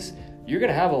 things, you're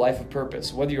going to have a life of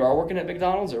purpose. Whether you are working at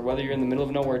McDonald's or whether you're in the middle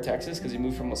of nowhere, Texas, because you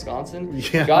moved from Wisconsin,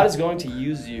 God is going to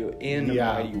use you in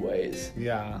mighty ways.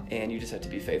 Yeah. And you just have to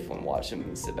be faithful and watch him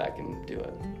and sit back and do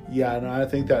it. Yeah, no, I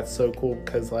think that's so cool,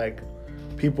 because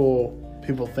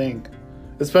people think,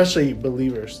 especially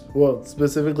believers, well,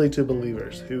 specifically to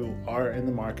believers who are in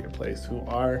the marketplace, who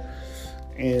are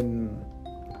in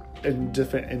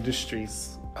different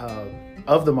industries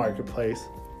of the marketplace,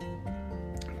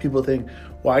 people think,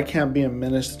 well, I can't be a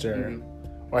minister,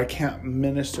 or I can't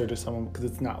minister to someone because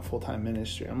it's not full-time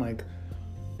ministry. I'm like,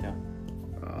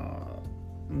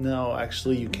 no,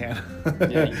 actually you can.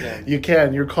 Yeah, you can. You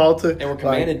can. You're called to. And we're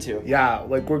commanded to. Yeah,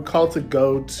 we're called to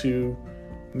go to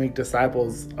make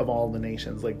disciples of all the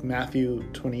nations. Like Matthew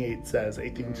 28 says,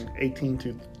 18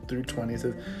 through 20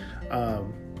 says,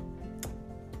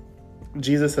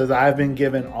 Jesus says, I've been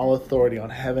given all authority on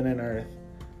heaven and earth,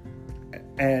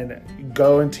 and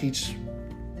go into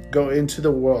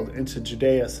the world, into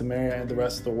Judea, Samaria, and the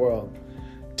rest of the world,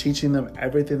 teaching them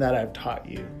everything that I've taught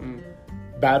you,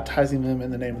 baptizing them in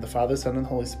the name of the Father, Son, and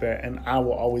Holy Spirit, and I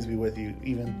will always be with you,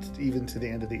 even to the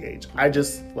end of the age. I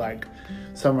just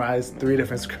summarized 3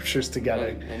 different scriptures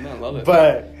together. Amen. I love it.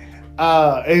 But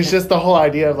it's just the whole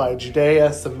idea of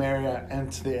Judea, Samaria,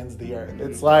 and to the ends of the earth.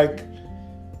 It's like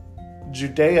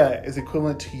Judea is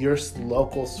equivalent to your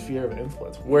local sphere of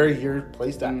influence, where you're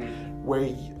placed at, where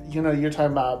you're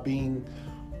talking about being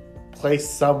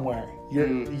placed somewhere.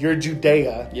 Your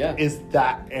Judea is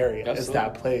that area, is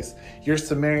that place. Your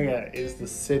Samaria is the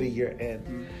city you're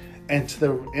in, and to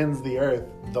the ends of the earth,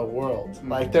 the world.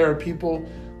 There are people,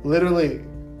 literally,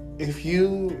 if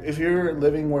you're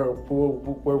living where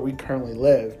we currently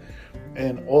live,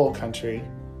 in oil country,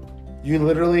 you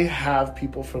literally have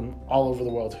people from all over the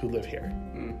world who live here.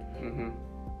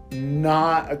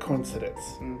 Not a coincidence.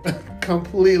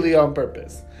 Completely on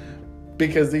purpose.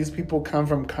 Because these people come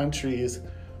from countries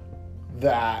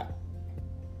that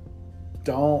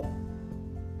don't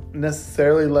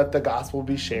necessarily let the gospel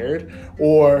be shared,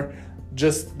 or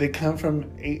just they come from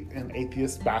an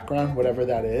atheist background, whatever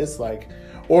that is, like,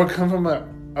 or come from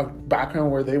a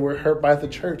background where they were hurt by the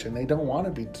church and they don't want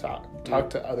to be talk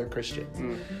to other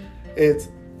Christians.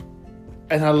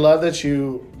 And I love that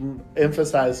you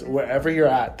emphasize wherever you're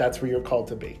at, that's where you're called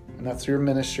to be. And that's your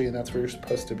ministry, and that's where you're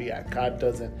supposed to be at. God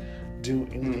doesn't do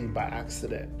anything by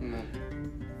accident.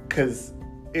 Because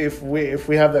if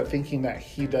we have that thinking that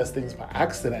he does things by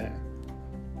accident,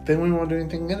 then we won't do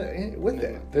anything with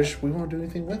it. We won't do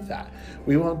anything with that.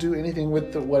 We won't do anything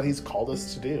with what he's called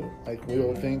us to do. Like, we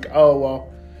will think, oh,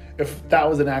 well, if that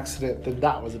was an accident, then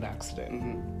that was an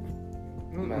accident.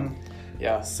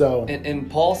 Yeah. So, and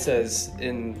Paul says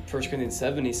in 1 Corinthians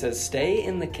 7, he says, stay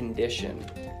in the condition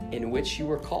in which you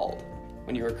were called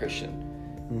when you were a Christian.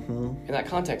 In that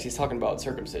context, he's talking about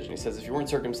circumcision. He says, if you weren't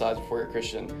circumcised before you're a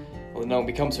Christian, well, then don't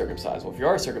become circumcised. Well, if you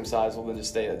are circumcised, well, then just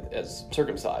stay as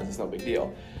circumcised. It's no big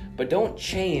deal. But don't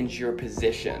change your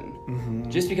position.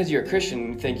 Just because you're a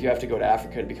Christian, you think you have to go to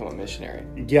Africa to become a missionary.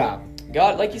 Yeah.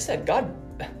 God, like you said, God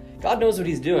knows what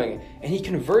he's doing, and he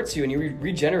converts you and he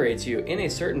regenerates you in a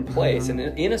certain place and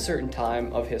in a certain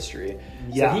time of history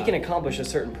so that he can accomplish a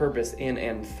certain purpose in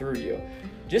and through you.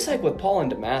 Just like with Paul in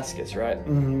Damascus, right?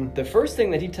 The first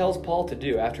thing that he tells Paul to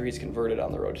do after he's converted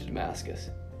on the road to Damascus,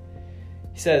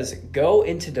 he says, go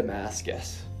into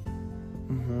Damascus,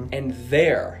 and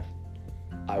there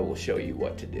I will show you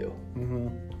what to do.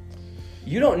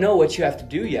 You don't know what you have to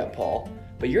do yet, Paul,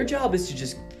 but your job is to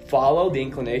just follow the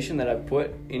inclination that I've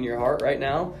put in your heart right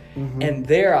now, and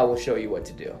there I will show you what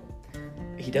to do.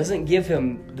 He doesn't give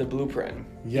him the blueprint.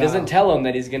 He doesn't tell him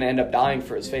that he's going to end up dying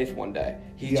for his faith one day.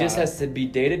 He just has to be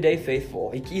day-to-day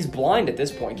faithful. He's blind at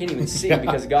this point. He can't even see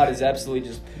because God has absolutely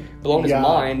just blown his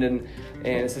mind, and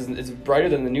it's brighter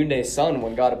than the noonday sun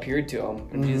when God appeared to him,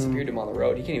 and Jesus appeared to him on the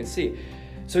road. He can't even see.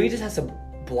 So he just has to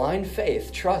blind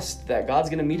faith, trust that God's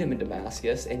going to meet him in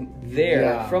Damascus, and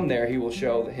from there, he will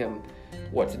show him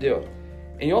what to do.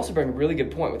 And you also bring a really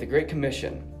good point with the Great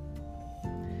Commission.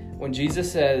 When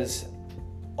Jesus says,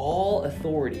 all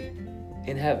authority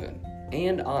in heaven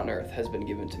and on earth has been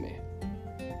given to me.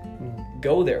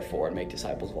 Go therefore and make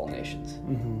disciples of all nations.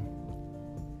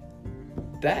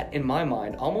 That, in my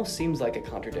mind, almost seems like a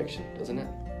contradiction, doesn't it?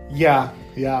 Yeah.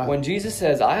 When Jesus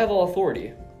says, I have all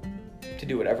authority to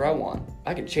do whatever I want.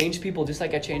 I can change people just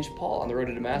like I changed Paul on the road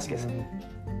to Damascus.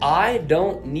 I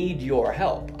don't need your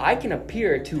help. I can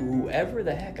appear to whoever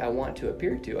the heck I want to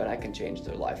appear to, and I can change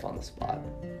their life on the spot.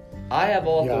 I have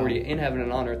all authority in heaven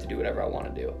and on earth to do whatever I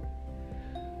want to do.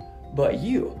 But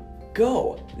you,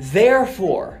 go.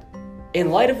 Therefore, in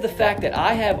light of the fact that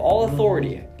I have all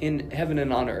authority in heaven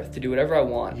and on earth to do whatever I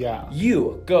want,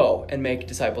 you go and make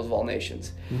disciples of all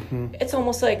nations. It's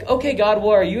almost like, okay, God, well,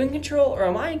 are you in control or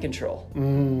am I in control?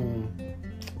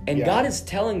 And God is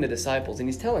telling the disciples, and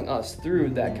he's telling us through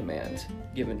that command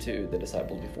given to the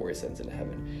disciples before he sends into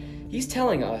heaven. He's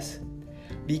telling us,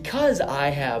 because I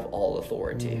have all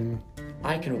authority,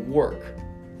 I can work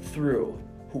through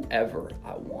whoever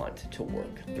I want to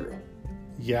work through.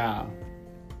 Yeah.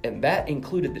 And that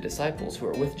included the disciples who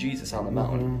were with Jesus on the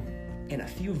mountain. And a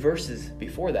few verses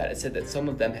before that, it said that some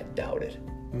of them had doubted.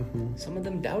 Some of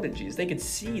them doubted Jesus. They could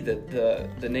see the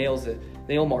nails, the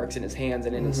nail marks in his hands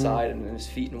and in his side and in his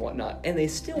feet and whatnot, and they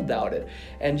still doubted.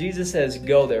 And Jesus says,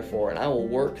 go therefore, and I will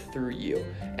work through you,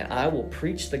 and I will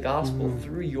preach the gospel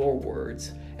through your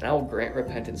words, and I will grant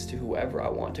repentance to whoever I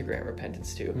want to grant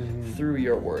repentance to through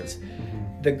your words.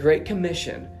 The Great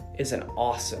Commission is an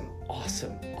awesome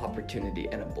opportunity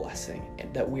and a blessing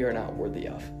that we are not worthy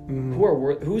of.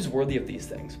 Who's worthy of these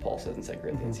things? Paul says in 2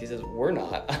 Corinthians. He says, we're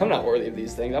not. I'm not worthy of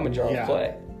these things. I'm a jar of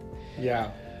clay.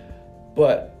 Yeah.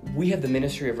 But we have the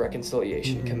ministry of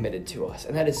reconciliation committed to us.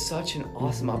 And that is such an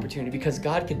awesome opportunity because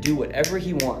God could do whatever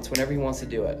he wants, whenever he wants to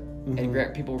do it, and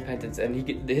grant people repentance.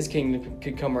 And his kingdom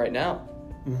could come right now.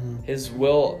 His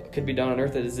will could be done on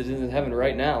earth as it is in heaven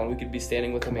right now, and we could be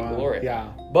standing with him in glory.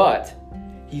 But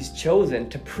he's chosen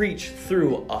to preach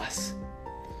through us.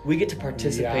 We get to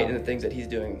participate in the things that he's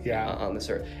doing on this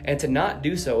earth. And to not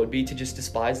do so would be to just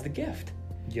despise the gift.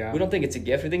 We don't think it's a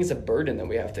gift. We think it's a burden that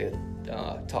we have to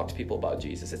talk to people about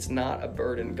Jesus. It's not a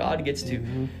burden. God gets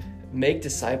to make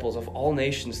disciples of all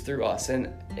nations through us.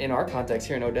 And in our context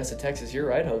here in Odessa, Texas, you're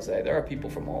right, Jose. There are people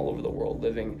from all over the world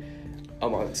living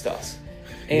amongst us.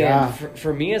 And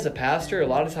for me as a pastor, a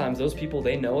lot of times those people,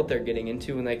 they know what they're getting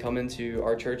into when they come into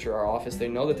our church or our office. They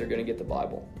know that they're going to get the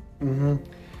Bible.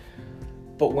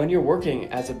 But when you're working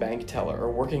as a bank teller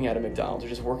or working at a McDonald's or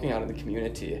just working out in the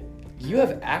community, you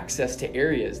have access to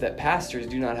areas that pastors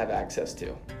do not have access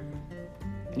to.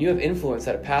 And you have influence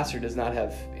that a pastor does not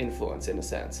have influence in a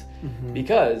sense.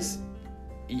 Because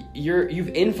you've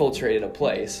infiltrated a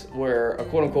place where a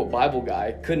quote-unquote Bible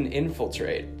guy couldn't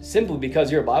infiltrate, simply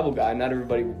because you're a Bible guy. Not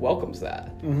everybody welcomes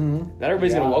that. Not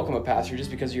everybody's going to welcome a pastor just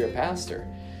because you're a pastor.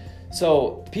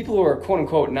 So people who are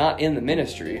quote-unquote not in the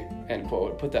ministry, end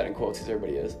quote, put that in quotes because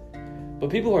everybody is, but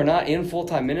people who are not in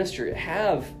full-time ministry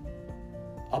have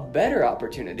a better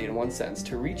opportunity in one sense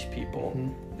to reach people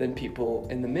than people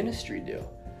in the ministry do,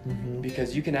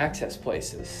 because you can access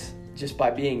places just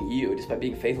by being you, just by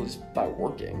being faithful, just by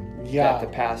working, that the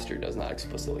pastor does not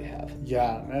explicitly have.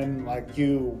 Yeah, and like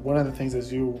one of the things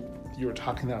as you were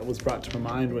talking that was brought to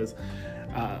my mind was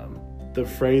the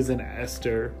phrase in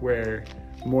Esther where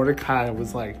Mordecai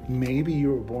was like, maybe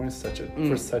you were born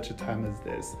for such a time as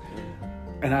this.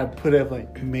 And I put it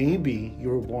like, maybe you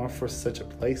were born for such a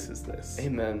place as this.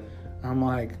 Amen. I'm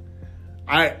like,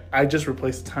 I just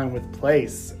replaced time with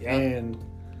place. And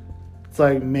it's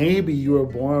like, maybe you were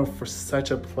born for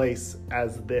such a place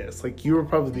as this. Like, you were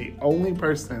probably the only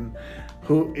person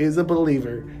who is a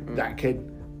believer that could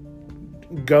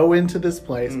go into this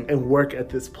place and work at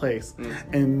this place.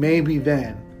 And maybe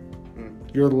then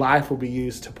your life will be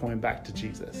used to point back to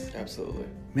Jesus. Absolutely.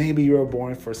 Maybe you were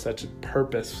born for such a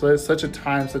purpose, for such a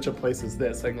time, such a place as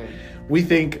this. Like, we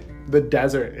think the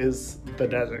desert is the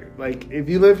desert. Like, if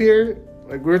you live here,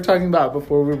 like we were talking about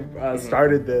before we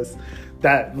started this,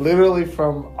 that literally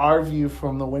from our view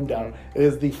from the window, it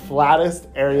is the flattest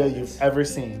area you've ever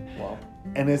seen. Wow.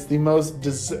 And it's the most,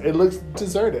 it looks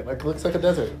deserted. Like, it looks like a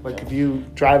desert. Like, if you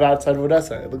drive outside of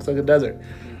Odessa, it looks like a desert.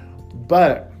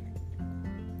 But,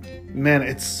 man,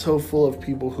 it's so full of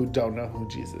people who don't know who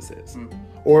Jesus is.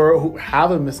 Or who have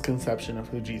a misconception of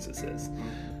who Jesus is.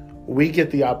 We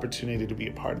get the opportunity to be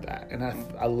a part of that. And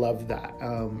I love that.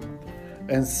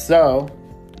 And so,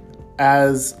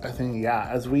 as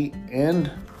we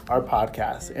end our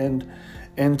podcast,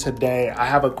 and today I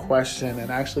have a question,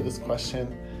 and actually this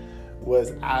question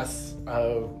was asked,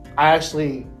 I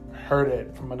actually heard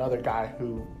it from another guy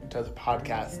who does a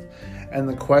podcast, and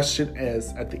the question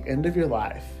is, at the end of your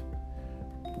life,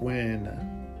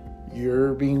 when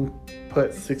you're being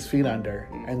put 6 feet under,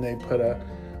 and they put a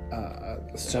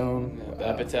stone,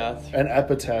 an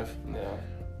epitaph.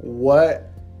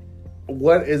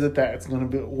 What is it that it's going to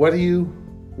be? What do you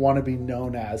want to be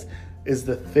known as? Is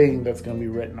the thing that's going to be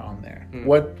written on there?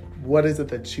 What is it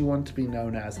that you want to be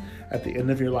known as at the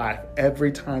end of your life?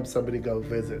 Every time somebody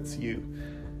visits you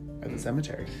at the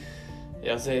cemetery.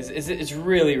 Yeah, I'll say it's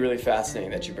really, really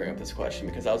fascinating that you bring up this question,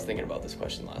 because I was thinking about this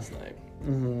question last night.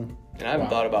 And I haven't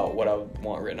thought about what I would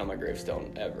want written on my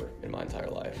gravestone ever in my entire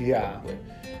life. Yeah. Probably.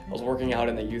 I was working out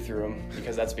in the youth room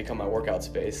because that's become my workout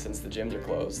space since the gyms are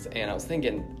closed. And I was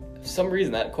thinking, for some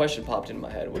reason, that question popped into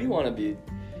my head. What do you want to be,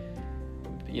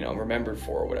 remembered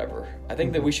for or whatever? I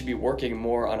think that we should be working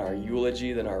more on our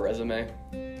eulogy than our resume.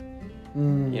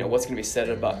 What's going to be said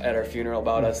at our funeral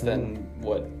about us than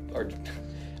what our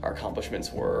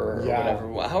accomplishments were or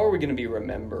whatever. How are we going to be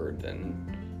remembered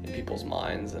in people's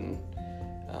minds? And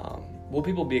will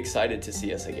people be excited to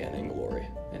see us again in glory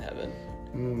in heaven?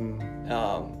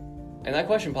 And that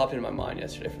question popped into my mind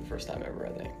yesterday for the first time ever, I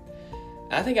think.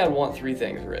 And I think I'd want 3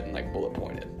 things written, like bullet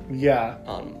pointed. Yeah.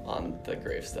 On the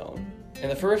gravestone. And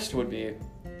the first would be,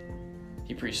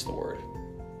 he preached the word.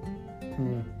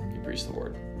 He preached the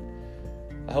word.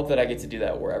 I hope that I get to do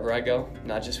that wherever I go,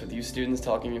 not just with you students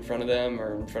talking in front of them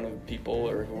or in front of people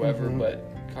or whoever, but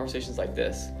conversations like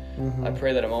this. I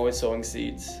pray that I'm always sowing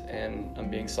seeds, and I'm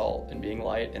being salt and being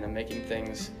light, and I'm making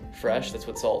things fresh. That's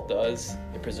what salt does.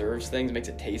 It preserves things, makes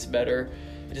it taste better.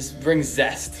 It just brings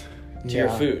zest to your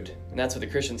food. And that's what the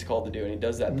Christian's called to do, and he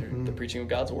does that through the preaching of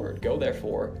God's word. Go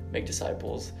therefore, make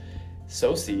disciples,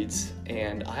 sow seeds,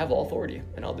 and I have all authority,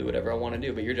 and I'll do whatever I want to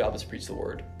do, but your job is to preach the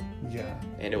word. Yeah.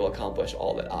 And it will accomplish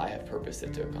all that I have purposed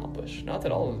it to accomplish. Not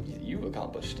that all of you've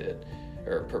accomplished it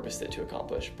or purposed it to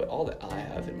accomplish, but all that I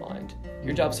have in mind.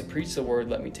 Your job is to preach the word,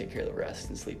 let me take care of the rest,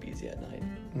 and sleep easy at night.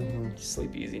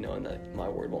 Sleep easy knowing that my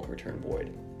word won't return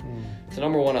void. So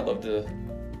number 1, I'd love to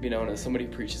be known as somebody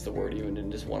who preaches the word, even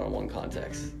in just one-on-one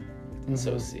context. And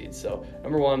sow seeds. So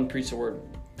number 1, preach the word.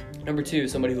 Number 2,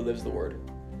 somebody who lives the word.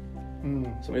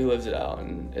 Somebody who lives it out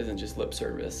and isn't just lip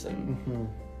service, and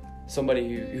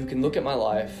somebody who can look at my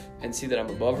life and see that I'm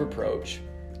above reproach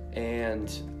and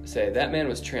say, that man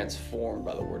was transformed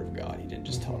by the word of God. He didn't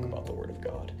just talk about the word of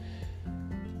God.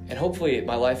 And hopefully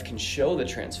my life can show the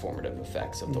transformative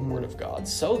effects of the word of God,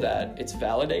 so that it's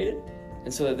validated,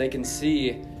 and so that they can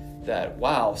see that,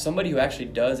 wow, somebody who actually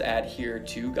does adhere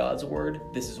to God's word,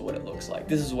 this is what it looks like.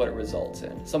 This is what it results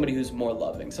in. Somebody who's more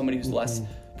loving, somebody who's less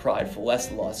prideful,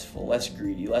 less lustful, less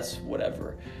greedy, less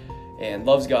whatever, and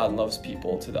loves God and loves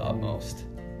people to the utmost.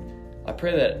 I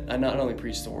pray that I not only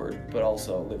preach the word, but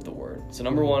also live the word. So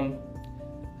number one,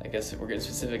 I guess we're getting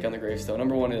specific on the gravestone.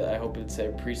 Number one, I hope it would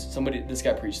say, this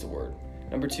guy preached the word.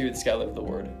 Number two, this guy lived the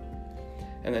word.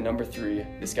 And then number three,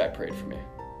 this guy prayed for me.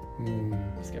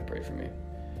 This guy prayed for me.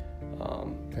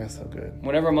 That's so good.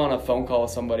 Whenever I'm on a phone call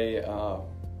with somebody,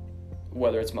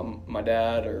 whether it's my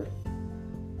dad or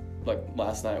like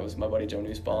last night it was my buddy Joe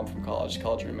Nussbaum from college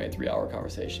roommate, 3-hour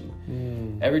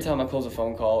conversation. Every time I close a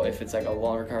phone call, if it's like a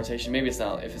longer conversation, maybe if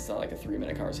it's not like a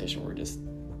 3-minute conversation, we're just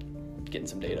getting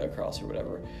some data across or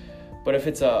whatever. But if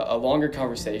it's a longer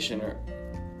conversation,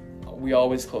 we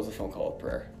always close the phone call with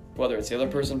prayer, whether it's the other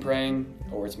person praying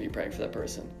or it's me praying for that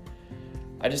person.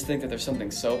 I just think that there's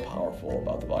something so powerful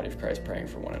about the body of Christ praying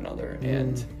for one another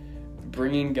and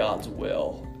bringing God's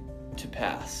will to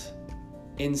pass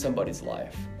in somebody's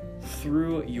life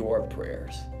through your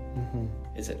prayers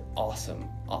is an awesome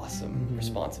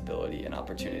responsibility and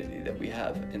opportunity that we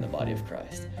have in the body of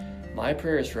Christ. My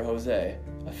prayers for Jose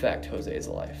affect Jose's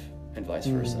life and vice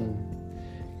versa.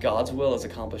 God's will is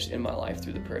accomplished in my life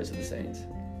through the prayers of the saints.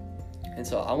 And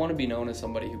so I want to be known as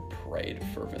somebody who prayed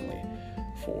fervently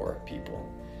for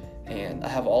people. And I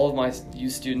have all of my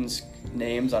youth students'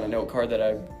 names on a note card that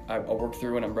I work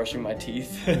through when I'm brushing my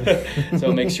teeth.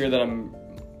 So make sure that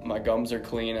my gums are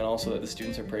clean and also that the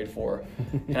students are prayed for.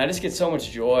 And I just get so much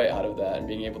joy out of that and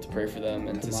being able to pray for them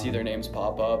and see their names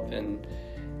pop up. And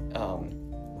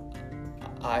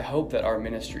I hope that our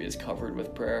ministry is covered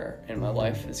with prayer and my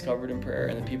life is covered in prayer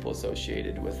and the people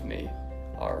associated with me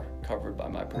are covered by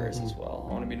my prayers as well.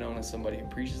 I want to be known as somebody who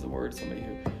preaches the word, somebody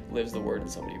who lives the word, and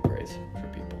somebody who prays for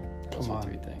people. Those are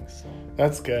 3 things. So.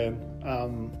 That's good.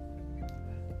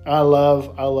 I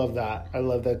love that. I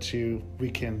love that we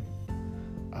can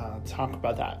talk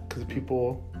about that, because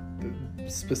people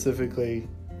specifically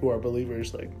who are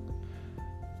believers, like,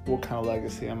 what kind of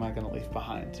legacy am I going to leave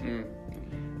behind?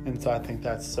 And so I think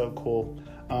that's so cool.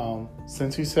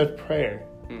 Since you said prayer,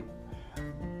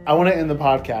 I want to end the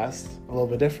podcast a little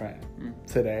bit different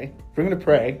today. We're going to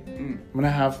pray. I'm going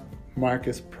to have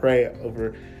Marcus pray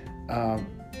over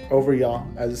y'all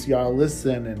as y'all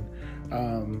listen,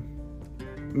 and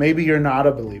maybe you're not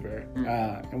a believer,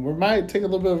 and we might take a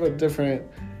little bit of a different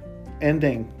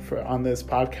ending on this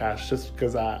podcast, just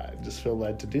because I just feel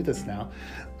led to do this now.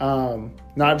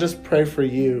 Not just pray for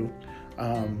you,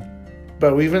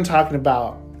 but we've been talking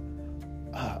about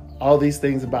all these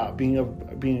things about being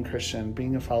a Christian,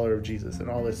 being a follower of Jesus, and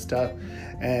all this stuff.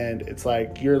 And it's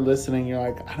like you're listening, you're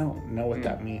like, I don't know what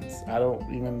that means. I don't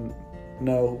even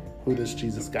know who this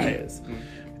Jesus guy is.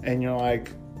 And you're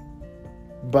like,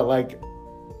 but like,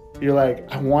 you're like,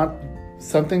 I want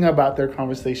something about their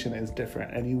conversation is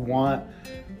different, and you want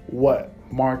what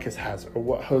Marcus has or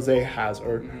what Jose has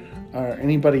or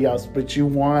anybody else, but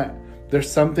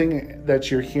there's something that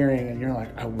you're hearing and you're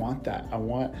like, I want that. I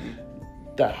want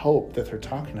that hope that they're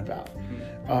talking about.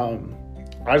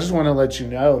 I just want to let you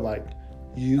know, like,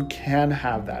 you can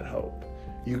have that hope.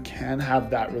 You can have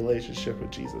that relationship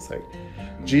with Jesus. Like,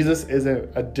 Jesus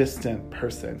isn't a distant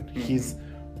person. He's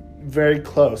very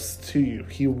close to you.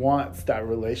 He wants that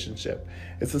relationship.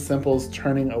 It's as simple as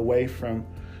turning away from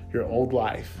your old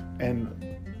life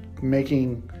and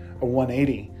making a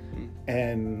 180.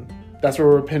 And that's what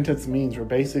repentance means.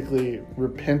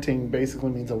 Repenting basically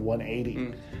means a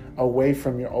 180 away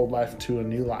from your old life to a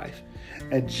new life.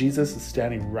 And Jesus is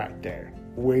standing right there,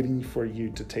 waiting for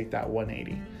you to take that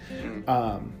 180.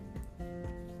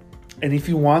 And if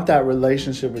you want that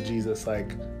relationship with Jesus,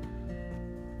 like,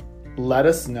 let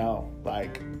us know.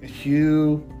 Like, if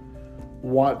you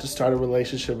want to start a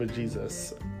relationship with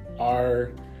Jesus,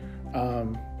 I'll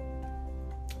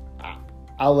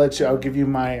give you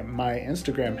my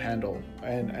Instagram handle,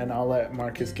 and I'll let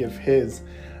Marcus give his.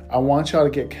 I want y'all to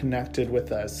get connected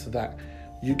with us so that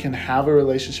you can have a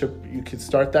relationship. You can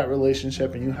start that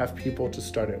relationship, and you have people to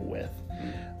start it with.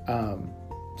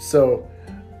 So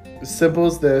as simple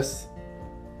as this.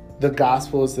 The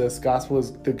gospel is this. Gospel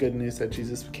is the good news that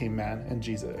Jesus became man, and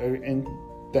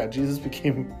that Jesus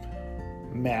became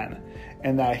man,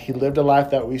 and that he lived a life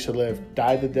that we should live,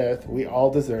 died the death we all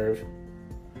deserve,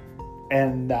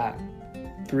 and that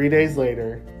 3 days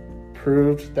later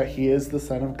proved that he is the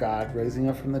Son of God, raising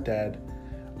up from the dead,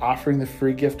 offering the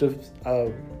free gift of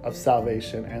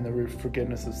salvation and the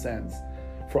forgiveness of sins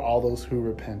for all those who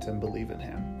repent and believe in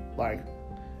him. Like,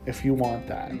 if you want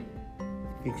that,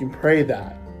 you can pray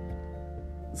that.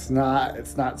 It's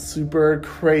not super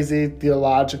crazy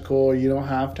theological. You don't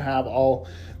have to have all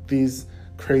these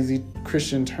crazy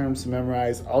Christian terms to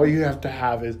memorize. All you have to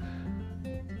have is,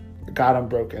 God, I'm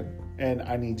broken and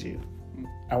I need you.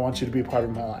 I want you to be a part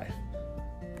of my life.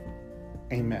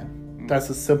 Amen. That's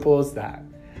as simple as that.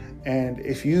 And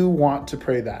if you want to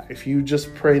pray that, if you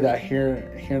just pray that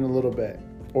here in a little bit,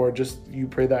 or just you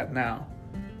pray that now,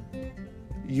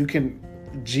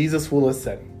 Jesus will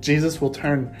listen. Jesus will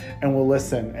turn and will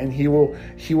listen, and he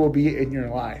will be in your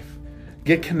life.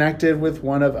 Get connected with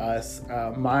one of us.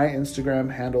 My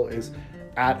Instagram handle is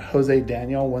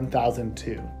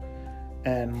 @JoseDaniel1002.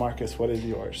 And Marcus, what is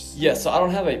yours? Yeah, so I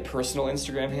don't have a personal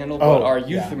Instagram handle, but our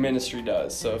youth ministry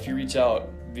does. So if you reach out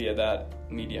via that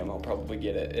medium, I'll probably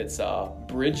get it. It's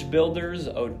Bridge Builders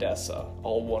Odessa,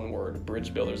 all one word,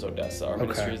 Bridge Builders Odessa. Our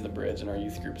ministry is The Bridge, and our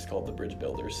youth group is called The Bridge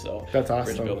Builders. So that's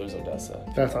awesome. Bridge Builders Odessa.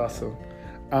 That's awesome.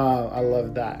 I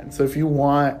love that. And so if you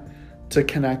want to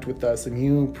connect with us and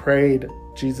you prayed,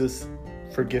 Jesus,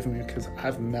 forgive me because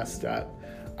I've messed up.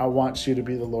 I want you to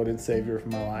be the Lord and Savior of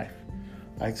my life.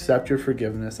 I accept your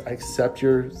forgiveness. I accept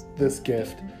this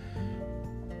gift.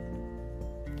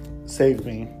 Save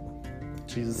me. In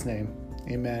Jesus' name.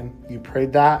 Amen. You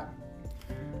prayed that.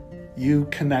 You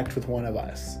connect with one of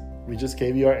us. We just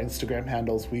gave you our Instagram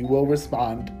handles. We will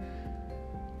respond.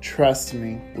 Trust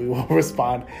me, we will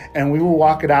respond. And we will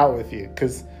walk it out with you,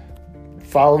 because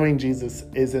following Jesus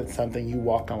isn't something you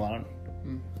walk alone.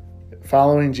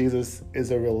 Following Jesus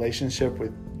is a relationship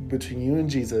between you and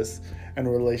Jesus, and a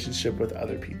relationship with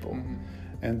other people.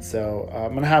 And so I'm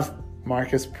going to have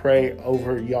Marcus pray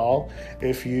over y'all.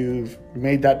 If you've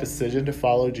made that decision to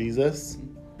follow Jesus,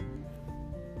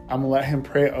 I'm going to let him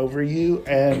pray over you,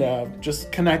 and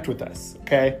just connect with us,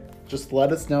 okay? Just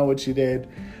let us know what you did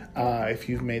if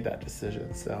you've made that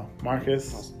decision. So,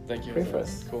 Marcus, awesome. Thank you. Pray for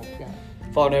us. Cool. Yeah.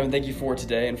 Father in heaven, thank you for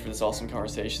today and for this awesome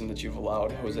conversation that you've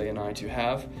allowed Jose and I to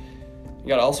have.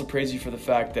 God, I also praise you for the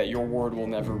fact that your word will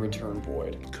never return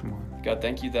void. Come on. God,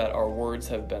 thank you that our words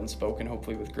have been spoken,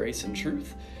 hopefully with grace and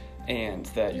truth, and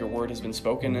that your word has been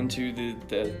spoken into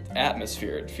the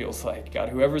atmosphere, it feels like. God,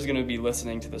 whoever's going to be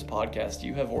listening to this podcast,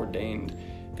 you have ordained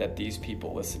that these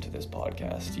people listen to this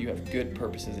podcast. You have good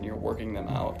purposes, and you're working them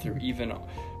out through even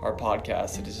our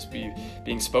podcast. It is just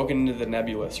being spoken into the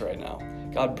nebulous right now.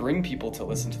 God, bring people to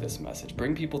listen to this message.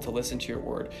 Bring people to listen to your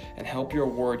word, and help your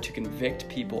word to convict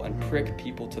people and prick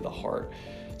people to the heart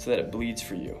so that it bleeds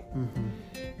for you.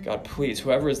 God, please,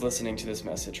 whoever is listening to this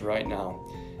message right now,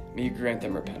 may you grant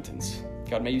them repentance.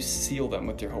 God, may you seal them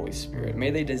with your Holy Spirit.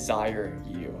 May they desire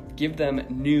you. Give them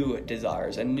new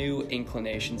desires and new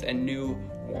inclinations and new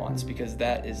wants, because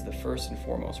that is the first and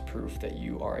foremost proof that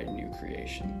you are a new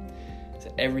creation.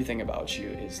 So everything about you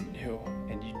is new,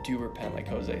 and you do repent, like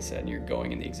Jose said, and you're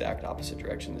going in the exact opposite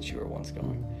direction that you were once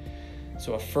going.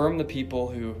 So affirm the people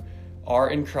who are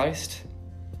in Christ,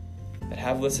 that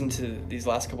have listened to these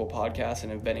last couple podcasts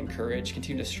and have been encouraged.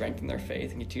 Continue to strengthen their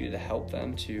faith and continue to help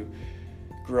them to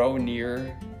grow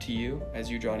near to you as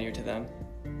you draw near to them.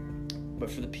 But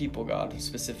for the people, God,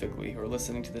 specifically, who are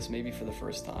listening to this maybe for the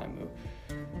first time, who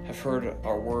have heard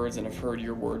our words and have heard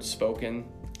your words spoken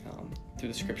through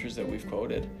the scriptures that we've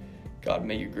quoted, God,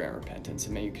 may you grant repentance,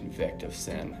 and may you convict of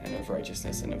sin and of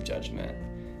righteousness and of judgment,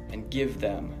 and give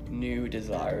them new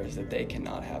desires that they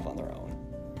cannot have on their own.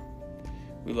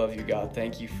 We love you, God.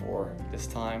 Thank you for this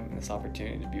time and this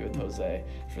opportunity to be with Jose,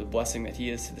 for the blessing that he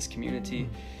is to this community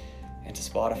and to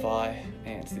Spotify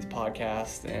and to these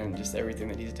podcasts and just everything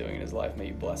that he's doing in his life. May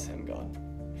you bless him, God,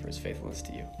 for his faithfulness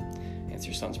to you. And it's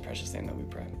your son's precious name that we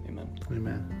pray. Amen.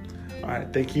 Amen. All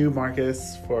right. Thank you,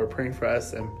 Marcus, for praying for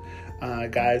us. And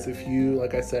guys, if you,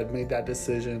 like I said, made that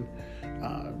decision,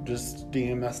 just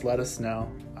DM us, let us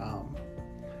know.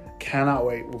 Cannot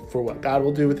wait for what God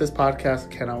will do with this podcast.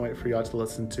 Cannot wait for y'all to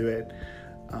listen to it.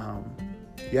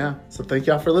 So thank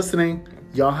y'all for listening.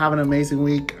 Y'all have an amazing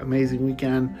week, amazing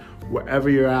weekend, wherever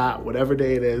you're at, whatever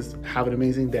day it is. Have an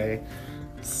amazing day.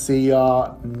 See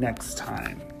y'all next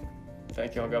time.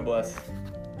 Thank y'all. God bless.